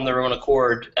generations, on their own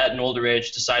accord, at an older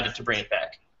age, decided to bring it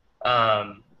back.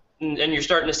 and you're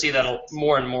starting to see that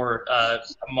more and more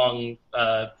among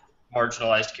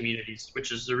marginalized communities,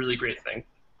 which is a really great thing.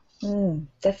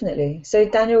 Definitely. So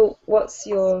Daniel, what's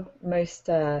your most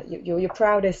your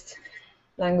proudest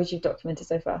language you've documented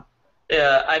so far?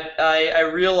 Yeah, I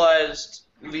realized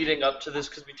leading up to this,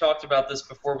 because we talked about this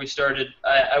before we started,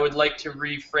 I would like to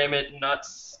reframe it, not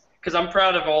because I'm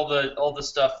proud of all the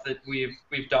stuff that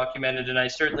we've documented, and I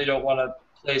certainly don't want to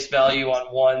place value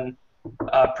on one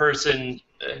person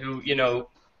who,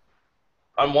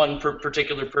 on one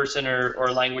particular person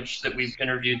or language that we've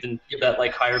interviewed and give that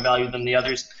like higher value than the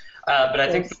others. But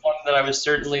I think the one that I was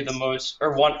certainly the most,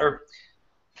 or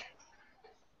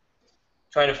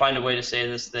trying to find a way to say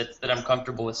this that I'm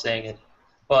comfortable with saying it,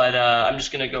 but I'm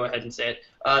just going to go ahead and say it.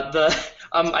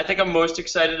 I think I'm most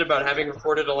excited about having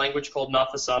recorded a language called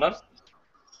Nafasana,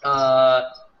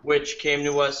 which came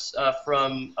to us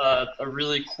from a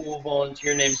really cool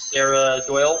volunteer named Sarah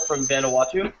Doyle from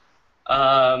Vanuatu.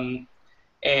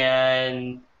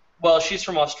 And, well, she's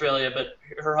from Australia, but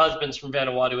her husband's from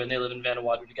Vanuatu, and they live in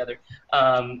Vanuatu together.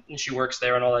 And she works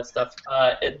there and all that stuff.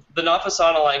 The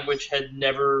Nafasana language had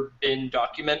never been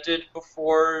documented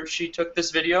before she took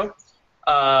this video.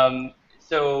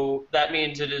 So that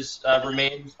means it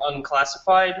remains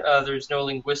unclassified. There's no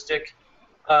linguistic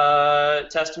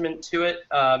testament to it.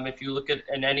 If you look at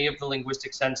in any of the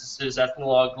linguistic censuses,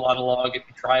 ethnologue, glottolog, if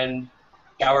you try and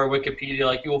scour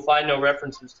Wikipedia, you will find no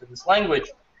references to this language.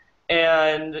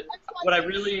 And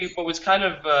what was kind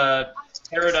of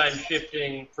paradigm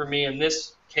shifting for me in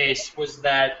this case was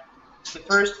that the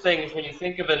first thing, when you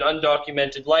think of an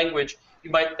undocumented language,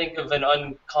 you might think of an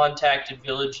uncontacted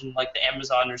village in like the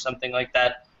Amazon or something like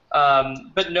that.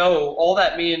 But no, all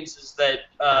that means is that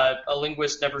a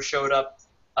linguist never showed up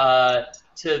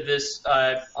to this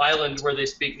island where they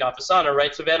speak Nafasana,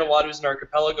 right? So Vanuatu is an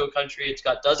archipelago country. It's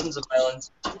got dozens of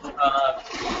islands, and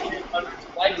hundreds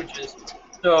of languages.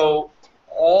 So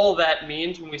all that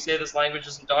means when we say this language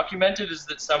isn't documented is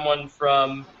that someone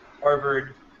from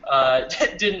Harvard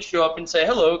didn't show up and say,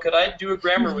 "Hello, could I do a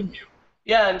grammar with you?"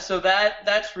 Yeah, and so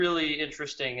that's really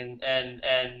interesting,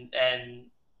 and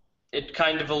it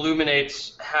kind of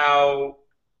illuminates how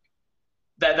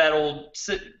that old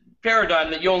paradigm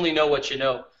that you only know what you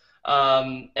know.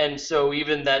 And so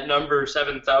even that number,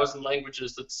 7,000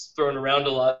 languages, that's thrown around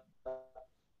a lot,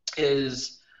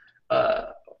 is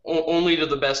only to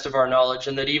the best of our knowledge,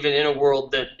 and that even in a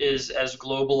world that is as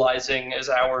globalizing as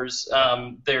ours,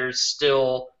 there's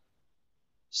still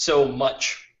so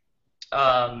much.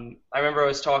 I remember I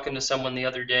was talking to someone the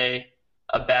other day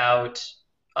about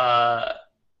the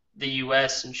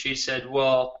U.S., and she said,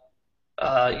 "Well,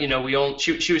 she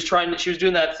was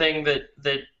doing that thing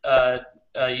that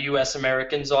U.S.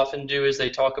 Americans often do, is they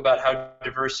talk about how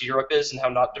diverse Europe is and how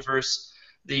not diverse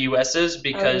the U.S. is,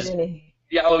 because we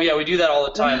do that all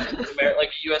the time. Like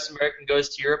a U.S. American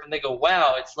goes to Europe and they go,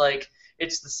 wow, it's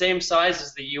the same size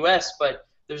as the U.S., but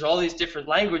there's all these different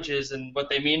languages, and what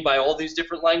they mean by all these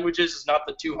different languages is not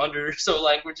the 200 or so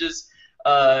languages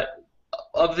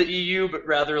of the EU, but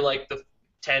rather like the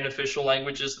 10 official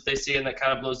languages that they see, and that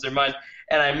kind of blows their mind."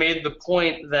 And I made the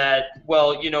point that,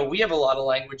 well, we have a lot of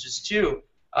languages too,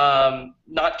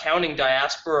 not counting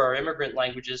diaspora or immigrant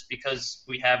languages, because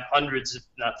we have hundreds, if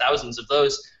not thousands of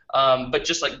those. But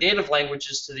just like native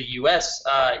languages to the U.S.,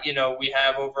 we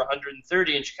have over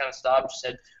 130. And she kind of stopped. She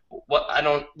said, "What? I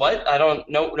don't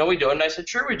know. No, we don't." And I said,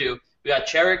 "Sure, we do. We got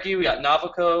Cherokee, we got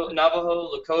Navajo,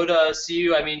 Lakota,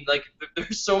 Sioux. I mean, like,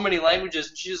 there's so many languages."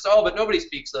 And she says, "Oh, but nobody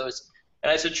speaks those." And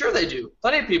I said, "Sure they do.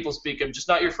 Plenty of people speak them, just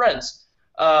not your friends."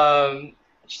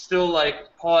 She still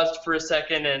paused for a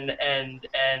second, and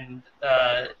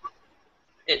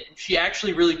she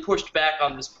actually really pushed back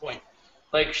on this point.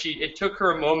 It took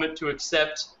her a moment to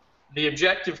accept the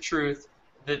objective truth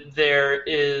that there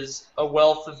is a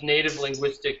wealth of native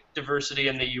linguistic diversity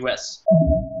in the U.S.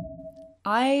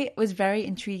 I was very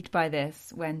intrigued by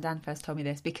this when Dan first told me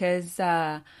this, because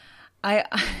I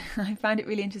found it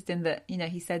really interesting that,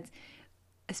 he said,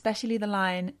 especially the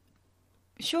line,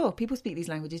 "Sure, people speak these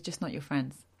languages, just not your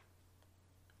friends."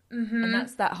 Mm-hmm. And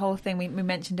that's that whole thing we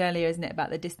mentioned earlier, isn't it, about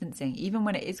the distancing. Even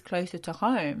when it is closer to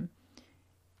home,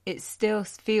 it still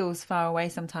feels far away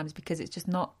sometimes, because it's just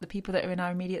not the people that are in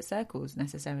our immediate circles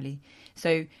necessarily.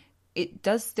 So it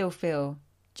does still feel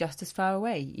just as far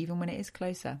away, even when it is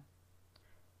closer.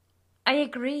 I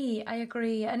agree.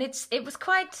 And it was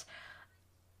quite...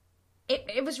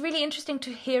 It was really interesting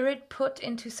to hear it put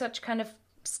into such kind of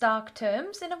stark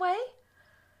terms in a way,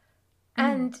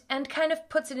 and kind of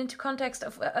puts it into context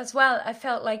of as well. I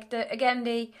felt like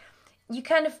you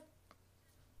kind of,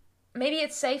 maybe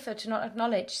it's safer to not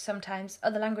acknowledge sometimes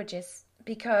other languages,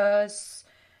 because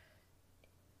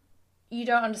you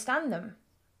don't understand them.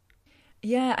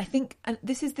 Yeah, I think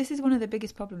this is one of the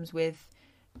biggest problems with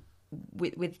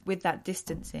that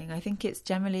distancing. I think it's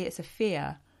a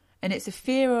fear, and it's a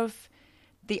fear of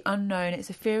the unknown. It's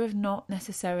a fear of not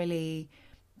necessarily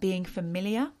being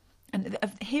familiar. And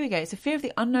here we go. It's a fear of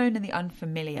the unknown and the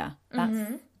unfamiliar.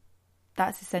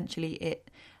 That's essentially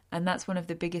it. And that's one of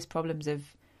the biggest problems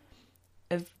of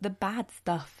the bad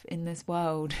stuff in this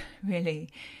world, really,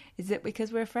 is that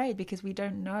because we're afraid, because we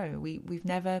don't know. We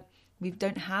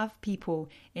don't have people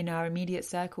in our immediate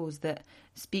circles that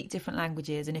speak different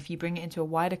languages. And if you bring it into a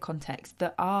wider context,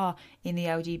 that are in the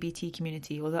LGBT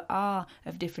community, or that are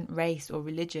of different race or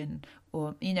religion,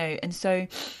 or, you know, and so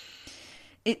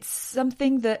it's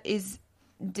something that is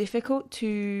difficult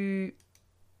to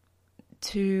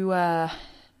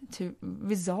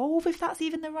resolve, if that's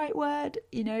even the right word,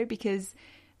 you know, because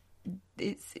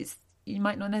it's you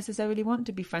might not necessarily want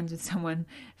to be friends with someone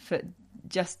for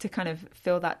just to kind of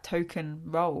fill that token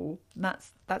role.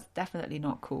 That's definitely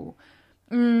not cool.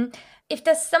 If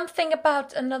there's something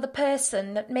about another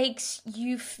person that makes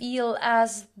you feel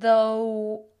as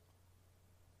though,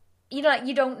 you know, like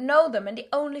you don't know them, and the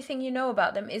only thing you know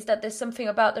about them is that there's something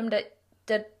about them that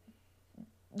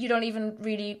you don't even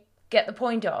really get the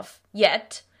point of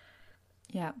yet.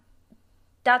 Yeah.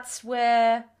 That's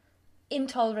where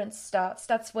intolerance starts.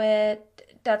 That's where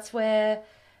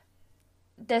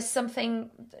there's something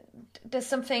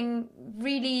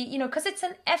really, you know, because it's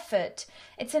an effort.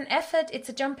 It's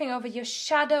a jumping over your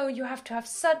shadow. You have to have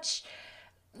such,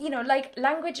 you know, like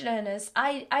language learners.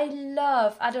 I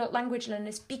love adult language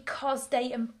learners because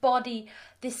they embody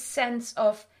this sense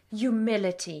of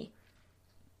humility.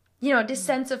 You know, this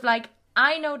sense of like,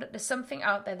 I know that there's something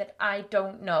out there that I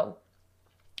don't know,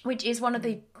 which is one of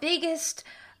the biggest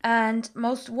and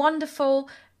most wonderful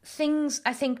things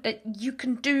I think that you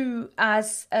can do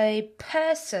as a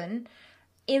person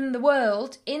in the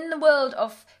world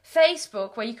of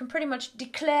Facebook, where you can pretty much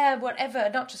declare whatever,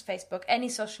 not just Facebook, any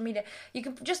social media, you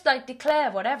can just like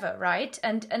declare whatever, right?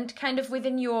 And kind of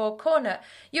within your corner,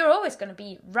 you're always going to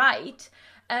be right.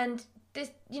 And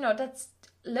this, you know, that's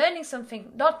learning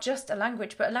something, not just a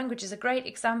language, but a language is a great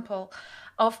example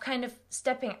of kind of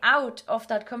stepping out of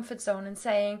that comfort zone and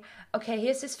saying, okay,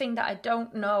 here's this thing that I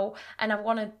don't know, and I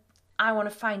want to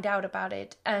find out about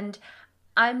it, and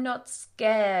I'm not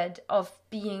scared of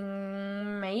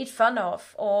being made fun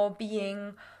of or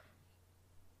being,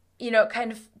 you know,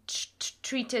 kind of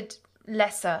treated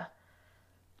lesser.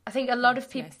 I think a lot of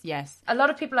people, yes, a lot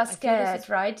of people are scared,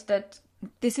 right? That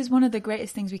this is one of the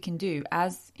greatest things we can do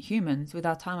as humans with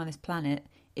our time on this planet,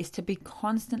 is to be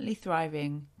constantly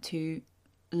thriving to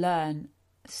learn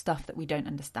stuff that we don't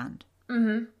understand.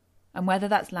 Mm-hmm. And whether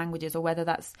that's languages, or whether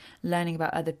that's learning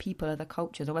about other people, other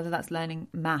cultures, or whether that's learning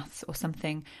maths or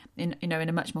something in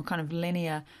a much more kind of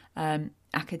linear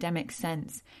academic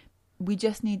sense, we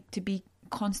just need to be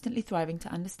constantly thriving to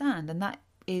understand. And that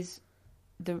is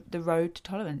the road to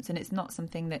tolerance. And it's not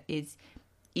something that is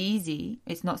easy.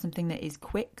 It's not something that is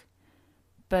quick,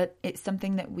 but it's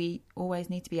something that we always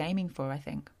need to be aiming for, I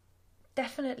think.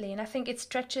 Definitely. And I think it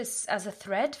stretches as a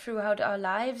thread throughout our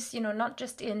lives, you know, not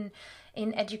just in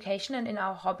education and in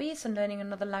our hobbies and learning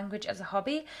another language as a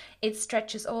hobby. It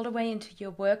stretches all the way into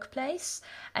your workplace.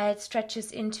 It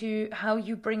stretches into how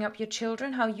you bring up your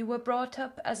children, how you were brought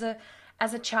up as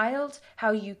a child,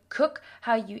 how you cook,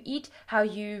 how you eat, how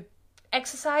you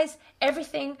exercise,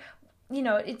 everything. You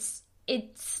know, it's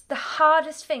the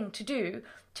hardest thing to do,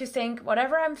 to think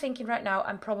whatever I'm thinking right now,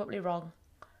 I'm probably wrong.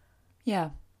 Yeah.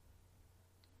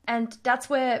 And that's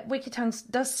where Wikitongues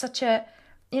does such a,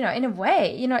 you know, in a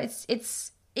way, you know,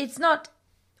 it's not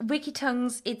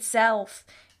Wikitongues itself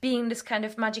being this kind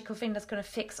of magical thing that's going to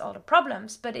fix all the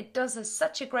problems, but it does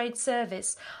such a great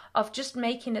service of just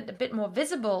making it a bit more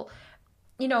visible,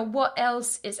 you know, what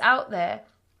else is out there.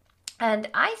 And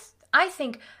I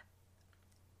think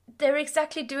they're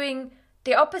exactly doing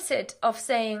the opposite of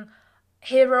saying,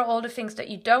 here are all the things that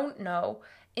you don't know.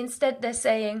 Instead, they're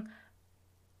saying,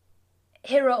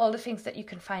 here are all the things that you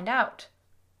can find out.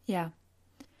 Yeah.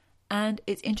 And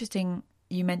it's interesting,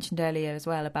 you mentioned earlier as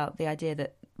well about the idea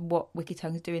that what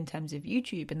Wikitongues do in terms of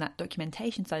YouTube and that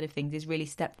documentation side of things is really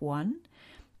step one.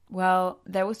 Well,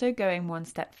 they're also going one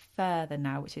step further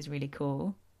now, which is really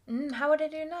cool. How are they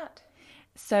doing that?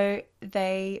 So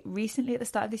they recently, at the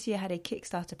start of this year, had a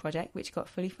Kickstarter project which got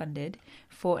fully funded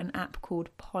for an app called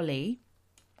Poly.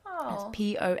 That's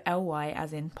Poly,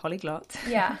 as in polyglot.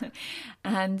 Yeah.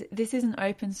 And this is an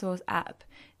open source app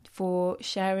for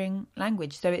sharing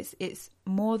language. So it's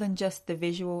more than just the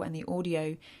visual and the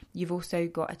audio. You've also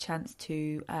got a chance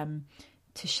to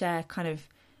share kind of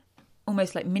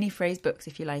almost like mini phrase books,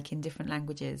 if you like, in different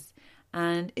languages.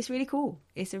 And it's really cool.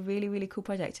 It's a really, really cool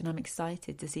project, and I'm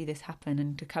excited to see this happen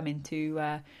and to come into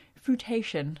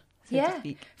fruitation, so to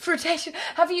speak. Fruitation.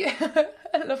 Have you...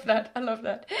 I love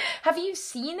that. Have you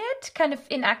seen it kind of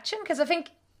in action? Because I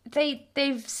think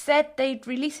they've said they'd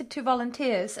release it to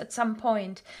volunteers at some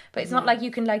point, but it's not like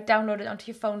you can like download it onto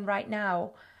your phone right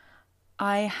now.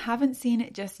 I haven't seen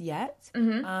it just yet,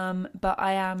 but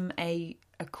I am a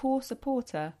core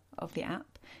supporter of the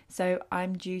app, so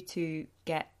I'm due to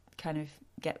get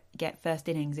first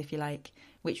innings, if you like,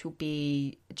 which will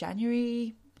be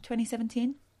January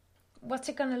 2017. What's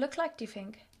it going to look like, do you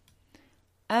think?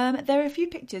 There are a few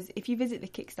pictures. If you visit the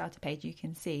Kickstarter page, you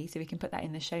can see, so we can put that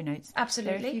in the show notes.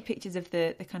 Absolutely. There are a few pictures of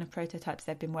the kind of prototypes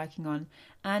they've been working on,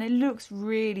 and it looks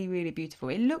really, really beautiful.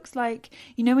 It looks like,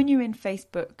 you know, when you're in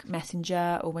Facebook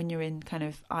Messenger or when you're in kind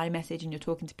of iMessage and you're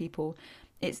talking to people,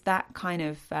 it's that kind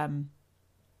of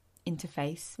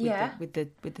interface with the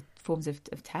forms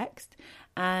of text.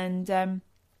 And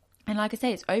like I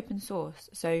say, it's open source,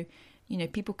 so you know,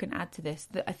 people can add to this.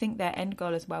 I think their end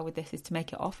goal as well with this is to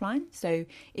make it offline. So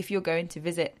if you're going to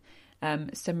visit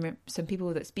some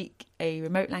people that speak a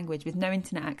remote language with no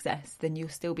internet access, then you'll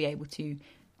still be able to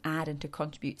add and to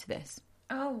contribute to this.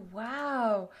 Oh,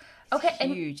 wow. It's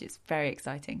huge. It's very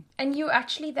exciting. And you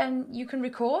actually then, you can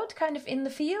record kind of in the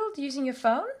field using your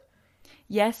phone?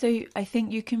 Yeah, so I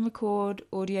think you can record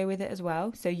audio with it as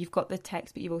well. So you've got the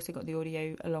text, but you've also got the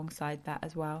audio alongside that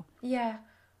as well. Yeah.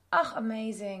 Oh,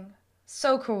 amazing.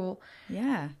 So cool.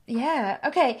 Yeah. Yeah.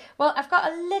 Okay. Well, I've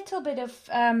got a little bit of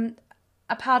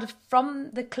a part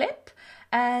from the clip,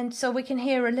 and so we can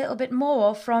hear a little bit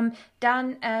more from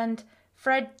Dan and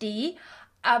Freddie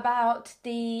about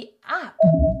the app.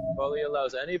 Poly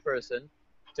allows any person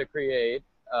to create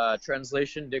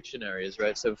translation dictionaries,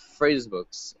 right? So phrase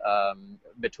books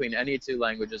between any two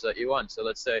languages that you want. So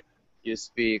let's say you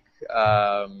speak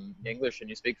English and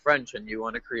you speak French, and you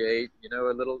want to create, you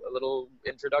know, a little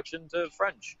introduction to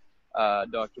French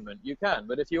document. You can,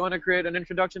 but if you want to create an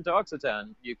introduction to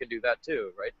Occitan, you can do that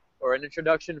too, right? Or an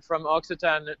introduction from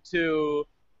Occitan to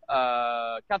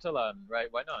Catalan, right?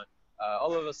 Why not?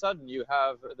 All of a sudden, you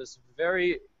have this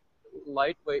very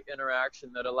lightweight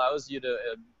interaction that allows you to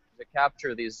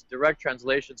capture these direct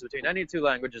translations between any two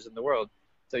languages in the world.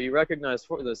 So you recognize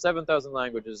for the 7,000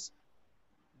 languages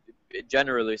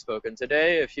generally spoken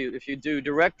today. If you do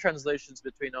direct translations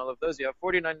between all of those, you have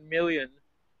 49 million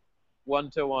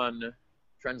one-to-one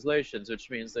translations, which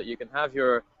means that you can have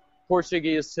your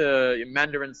Portuguese to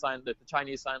Mandarin sign, the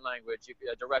Chinese sign language,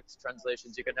 direct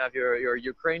translations. You can have your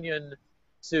Ukrainian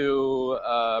to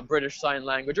British Sign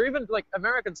Language, or even like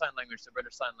American Sign Language to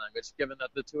British Sign Language, given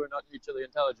that the two are not mutually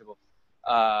intelligible.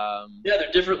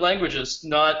 They're different languages.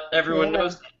 Not everyone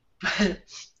knows that.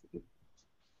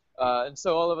 And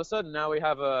so all of a sudden now we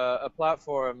have a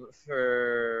platform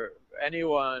for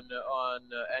anyone on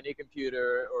any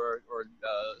computer or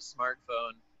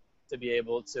smartphone to be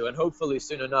able to, and hopefully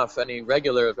soon enough any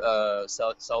regular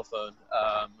cell phone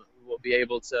will be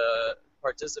able to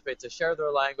participate, to share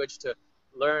their language, to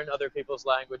learn other people's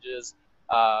languages,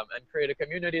 and create a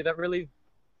community that really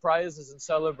prizes and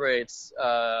celebrates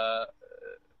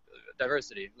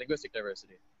diversity, linguistic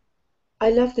diversity. I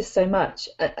love this so much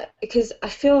because I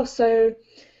feel so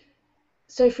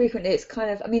frequently it's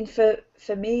kind of, I mean,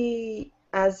 for me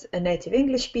as a native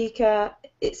English speaker,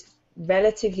 it's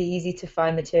relatively easy to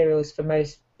find materials for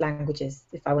most languages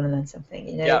if I want to learn something,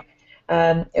 you know.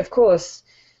 Yeah. Of course,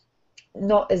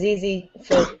 not as easy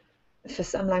for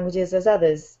some languages as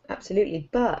others, absolutely.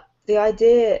 But the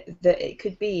idea that it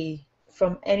could be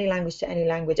from any language to any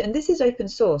language, and this is open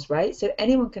source, right? So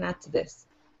anyone can add to this.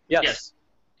 Yes.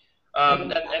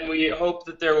 And we hope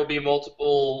that there will be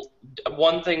multiple.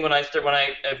 One thing when I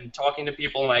am talking to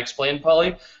people and I explain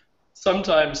Poly,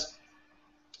 sometimes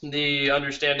the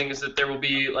understanding is that there will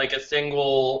be like a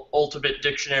single ultimate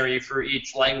dictionary for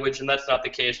each language, and that's not the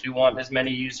case. We want as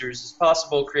many users as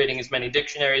possible, creating as many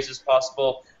dictionaries as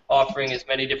possible, offering as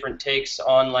many different takes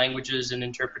on languages and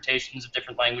interpretations of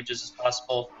different languages as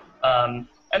possible.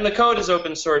 And the code is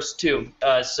open source too.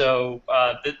 So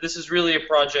this is really a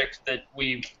project that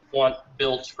we want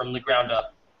built from the ground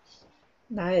up.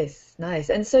 Nice.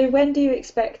 And so when do you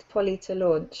expect Poly to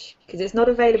launch? Because it's not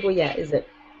available yet, is it?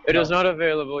 It is not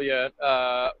available yet.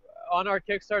 On our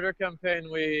Kickstarter campaign,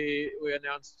 we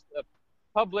announced a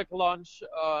public launch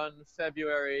on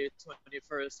February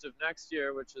 21st of next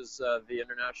year, which is the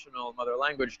International Mother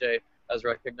Language Day, as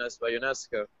recognized by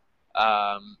UNESCO.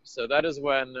 So that is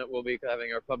when we'll be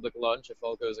having our public launch, if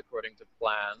all goes according to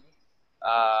plan.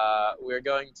 We're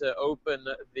going to open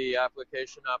the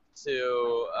application up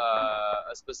to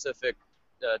a specific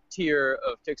tier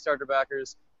of Kickstarter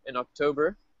backers in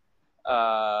October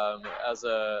as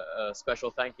a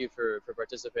special thank you for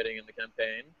participating in the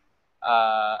campaign.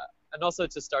 And also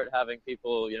to start having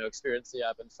people, experience the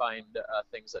app and find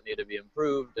things that need to be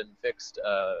improved and fixed,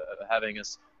 having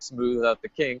us smooth out the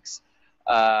kinks.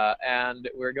 And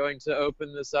we're going to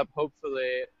open this up,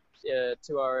 hopefully,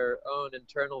 to our own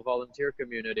internal volunteer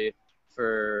community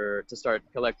to start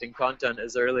collecting content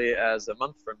as early as a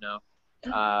month from now,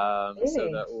 so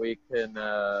that we can,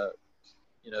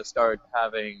 start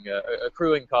having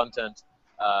accruing content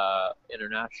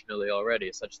internationally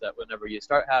already, such that whenever you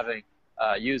start having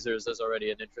users, there's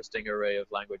already an interesting array of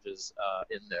languages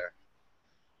in there.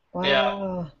 Wow.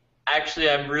 Yeah. Actually,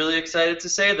 I'm really excited to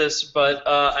say this, but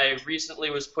I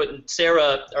recently was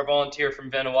Sarah, our volunteer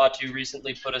from Vanuatu,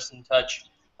 recently put us in touch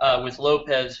with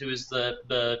Lopez, who is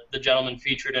the gentleman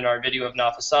featured in our video of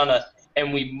Nafasana,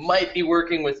 and we might be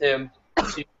working with him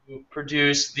to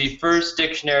produce the first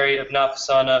dictionary of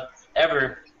Nafasana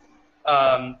ever,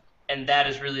 and that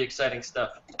is really exciting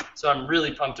stuff. So I'm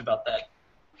really pumped about that.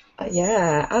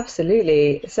 Yeah,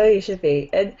 absolutely. So you should be.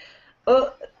 And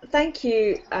well, thank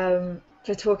you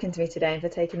for talking to me today and for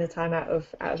taking the time out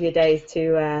of your days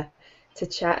to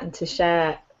chat and to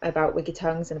share about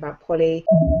Wikitongues and about Polly.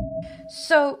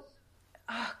 So,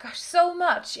 oh gosh, so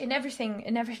much in everything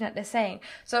that they're saying.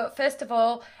 So first of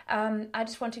all, I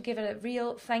just want to give a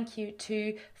real thank you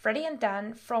to Freddie and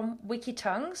Dan from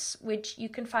Wikitongues, which you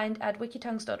can find at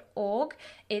wikitongues.org.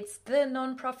 It's the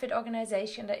non-profit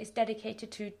organization that is dedicated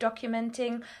to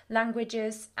documenting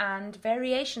languages and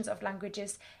variations of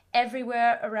languages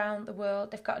everywhere around the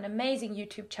world. They've got an amazing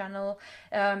YouTube channel.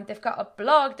 They've got a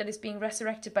blog that is being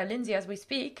resurrected by Lindsay as we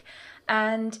speak,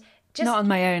 and just not on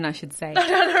my own, I should say.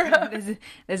 Not on her own.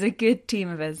 There's a good team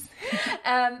of us.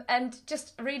 And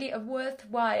just really a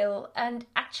worthwhile and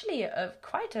actually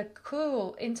quite a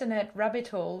cool internet rabbit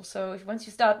hole. So once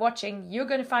you start watching, you're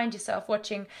going to find yourself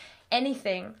watching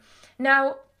anything.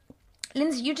 Now,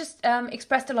 Lindsay, you just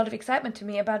expressed a lot of excitement to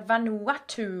me about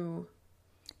Vanuatu.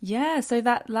 Yeah, so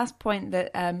that last point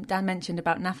that Dan mentioned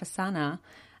about Nafasana,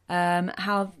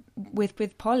 how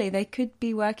with Polly, they could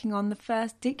be working on the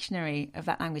first dictionary of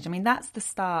that language. I mean, that's the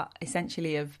start,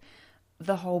 essentially, of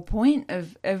the whole point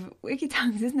of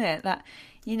Wikitongues, isn't it? That,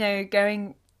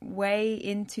 going way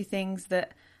into things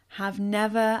that have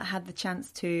never had the chance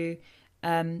to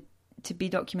be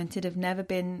documented, have never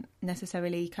been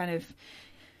necessarily kind of,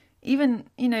 even,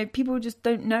 people just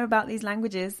don't know about these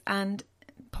languages, and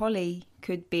Polly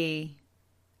could be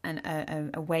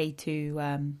a way to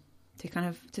kind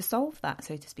of to solve that,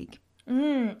 so to speak.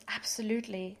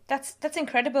 Absolutely, that's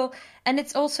incredible, and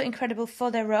it's also incredible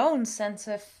for their own sense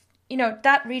of,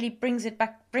 that really brings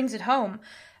it home,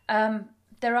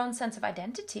 their own sense of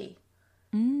identity.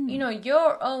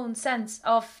 Your own sense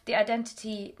of the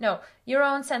identity, your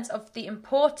own sense of the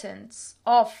importance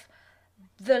of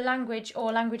the language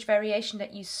or language variation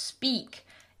that you speak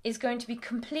is going to be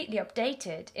completely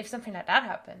updated if something like that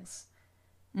happens.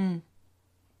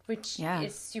 Which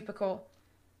is super cool.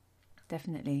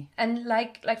 Definitely. And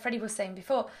like Freddie was saying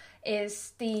before,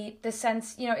 is the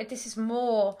sense, this is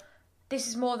more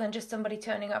than just somebody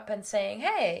turning up and saying,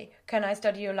 "Hey, can I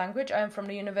study your language? I'm from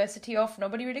the University of,"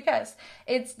 nobody really cares.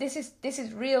 This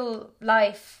is real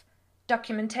life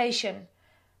documentation.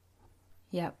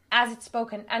 Yeah. As it's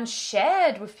spoken and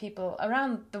shared with people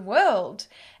around the world.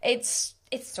 It's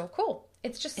so cool.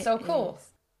 It's just so cool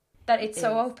that it's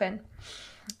so open.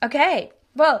 Okay.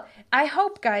 Well, I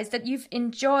hope, guys, that you've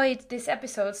enjoyed this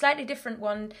episode, slightly different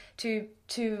one to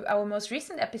our most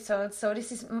recent episodes. So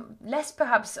this is less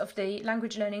perhaps of the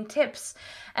language learning tips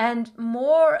and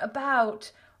more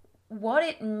about what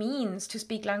it means to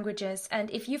speak languages. And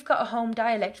if you've got a home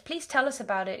dialect, please tell us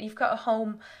about it. You've got a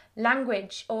home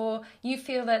language, or you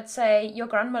feel that, say, your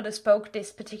grandmother spoke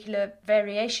this particular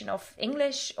variation of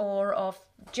English or of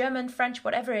German, French,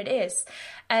 whatever it is,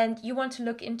 and you want to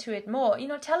look into it more,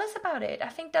 tell us about it. I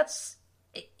think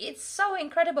it's so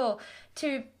incredible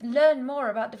to learn more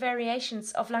about the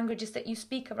variations of languages that you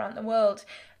speak around the world.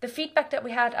 The feedback that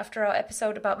we had after our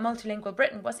episode about multilingual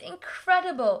Britain was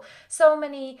incredible. So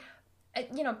many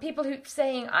people who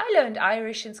saying, I learned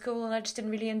Irish in school and I just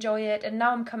didn't really enjoy it, and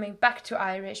now I'm coming back to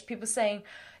Irish. People saying,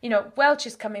 Welsh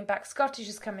is coming back, Scottish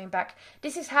is coming back.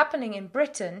 This is happening in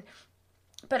Britain,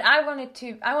 but I want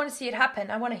to see it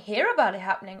happen. I want to hear about it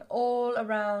happening all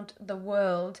around the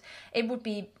world. It would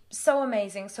be so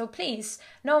amazing. So please,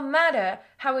 no matter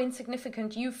how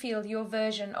insignificant you feel your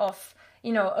version of,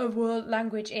 a world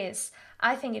language is,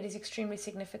 I think it is extremely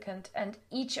significant, and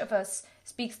each of us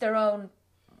speaks their own,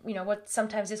 what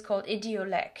sometimes is called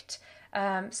idiolect.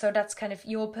 So that's kind of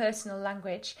your personal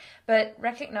language, but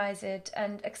recognize it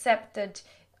and accept and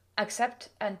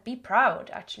be proud,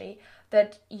 actually,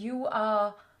 that you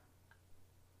are,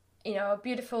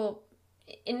 beautiful.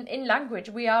 In language,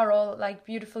 we are all like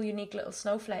beautiful, unique little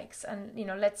snowflakes, and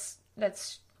let's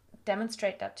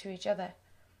demonstrate that to each other.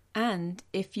 And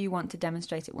if you want to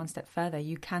demonstrate it one step further,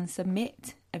 you can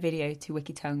submit a video to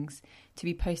Wikitongues to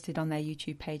be posted on their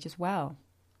YouTube page as well.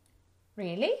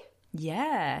 Really?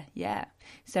 Yeah.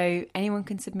 So anyone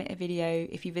can submit a video.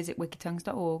 If you visit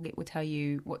wikitongues.org, it will tell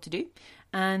you what to do.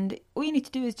 And all you need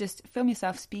to do is just film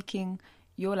yourself speaking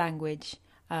your language,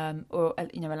 or a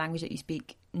language that you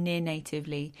speak near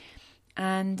natively,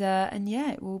 and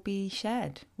yeah, it will be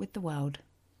shared with the world.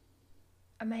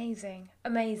 Amazing.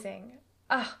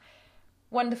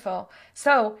 Wonderful.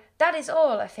 So that is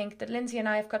all, I think, that Lindsay and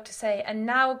I have got to say. And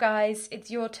now, guys, it's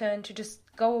your turn to just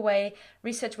go away,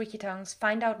 research Wikitongues,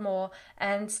 find out more,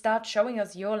 and start showing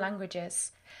us your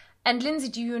languages. And Lindsay,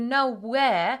 do you know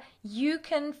where you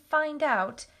can find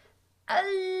out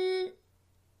a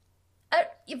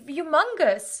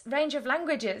humongous range of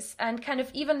languages, and kind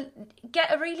of even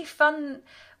get a really fun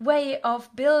way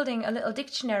of building a little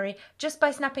dictionary just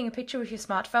by snapping a picture with your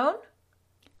smartphone?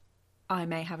 I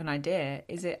may have an idea.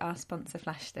 Is it our sponsor,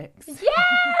 Flashsticks?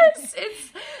 Yes!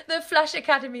 It's the Flash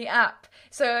Academy app.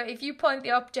 So if you point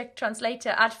the object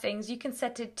translator at things, you can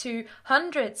set it to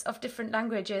hundreds of different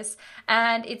languages,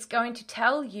 and it's going to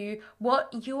tell you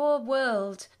what your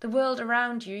world, the world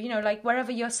around you, like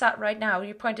wherever you're sat right now,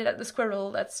 you pointed at the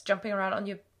squirrel that's jumping around on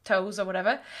your toes or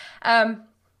whatever.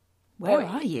 Where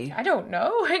are you? I don't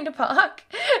know, in the park.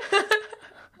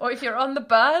 Or if you're on the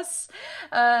bus,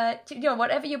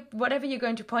 whatever you're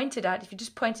going to point it at, if you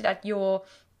just point it at your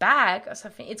bag or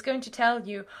something, it's going to tell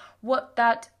you what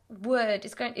that word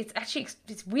is going.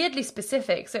 It's weirdly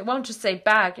specific, so it won't just say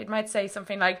bag. It might say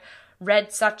something like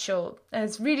red satchel. And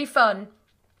it's really fun.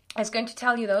 It's going to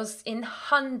tell you those in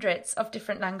hundreds of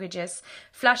different languages.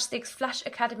 Flashsticks Flash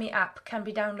Academy app can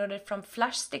be downloaded from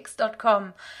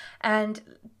flashsticks.com. And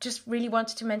just really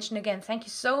wanted to mention again, thank you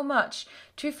so much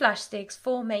to Flashsticks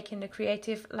for making the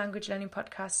Creative Language Learning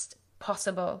Podcast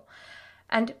possible.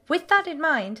 And with that in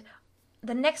mind,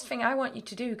 the next thing I want you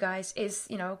to do, guys, is,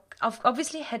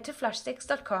 obviously head to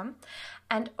flashsticks.com,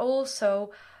 and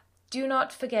also do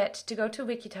not forget to go to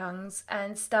Wikitongues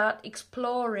and start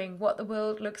exploring what the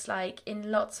world looks like in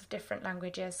lots of different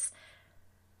languages.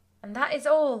 And that is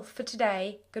all for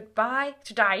today. Goodbye.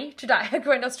 Today. I'm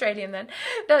going Australian then.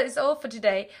 That is all for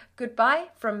today. Goodbye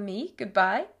from me.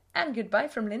 Goodbye. And goodbye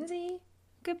from Lindsay.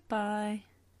 Goodbye.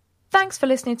 Thanks for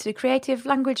listening to the Creative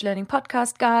Language Learning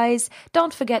Podcast, guys.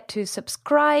 Don't forget to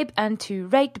subscribe and to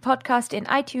rate the podcast in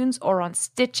iTunes or on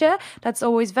Stitcher. That's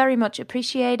always very much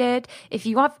appreciated. If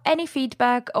you have any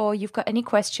feedback or you've got any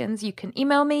questions, you can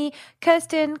email me,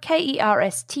 Kerstin,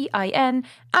 Kerstin,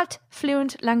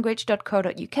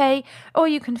 @fluentlanguage.co.uk, or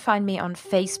you can find me on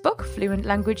Facebook, Fluent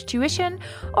Language Tuition,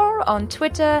 or on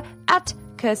Twitter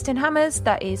 @Kerstin Hammers,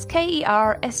 that is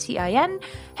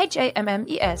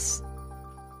KerstinHammes.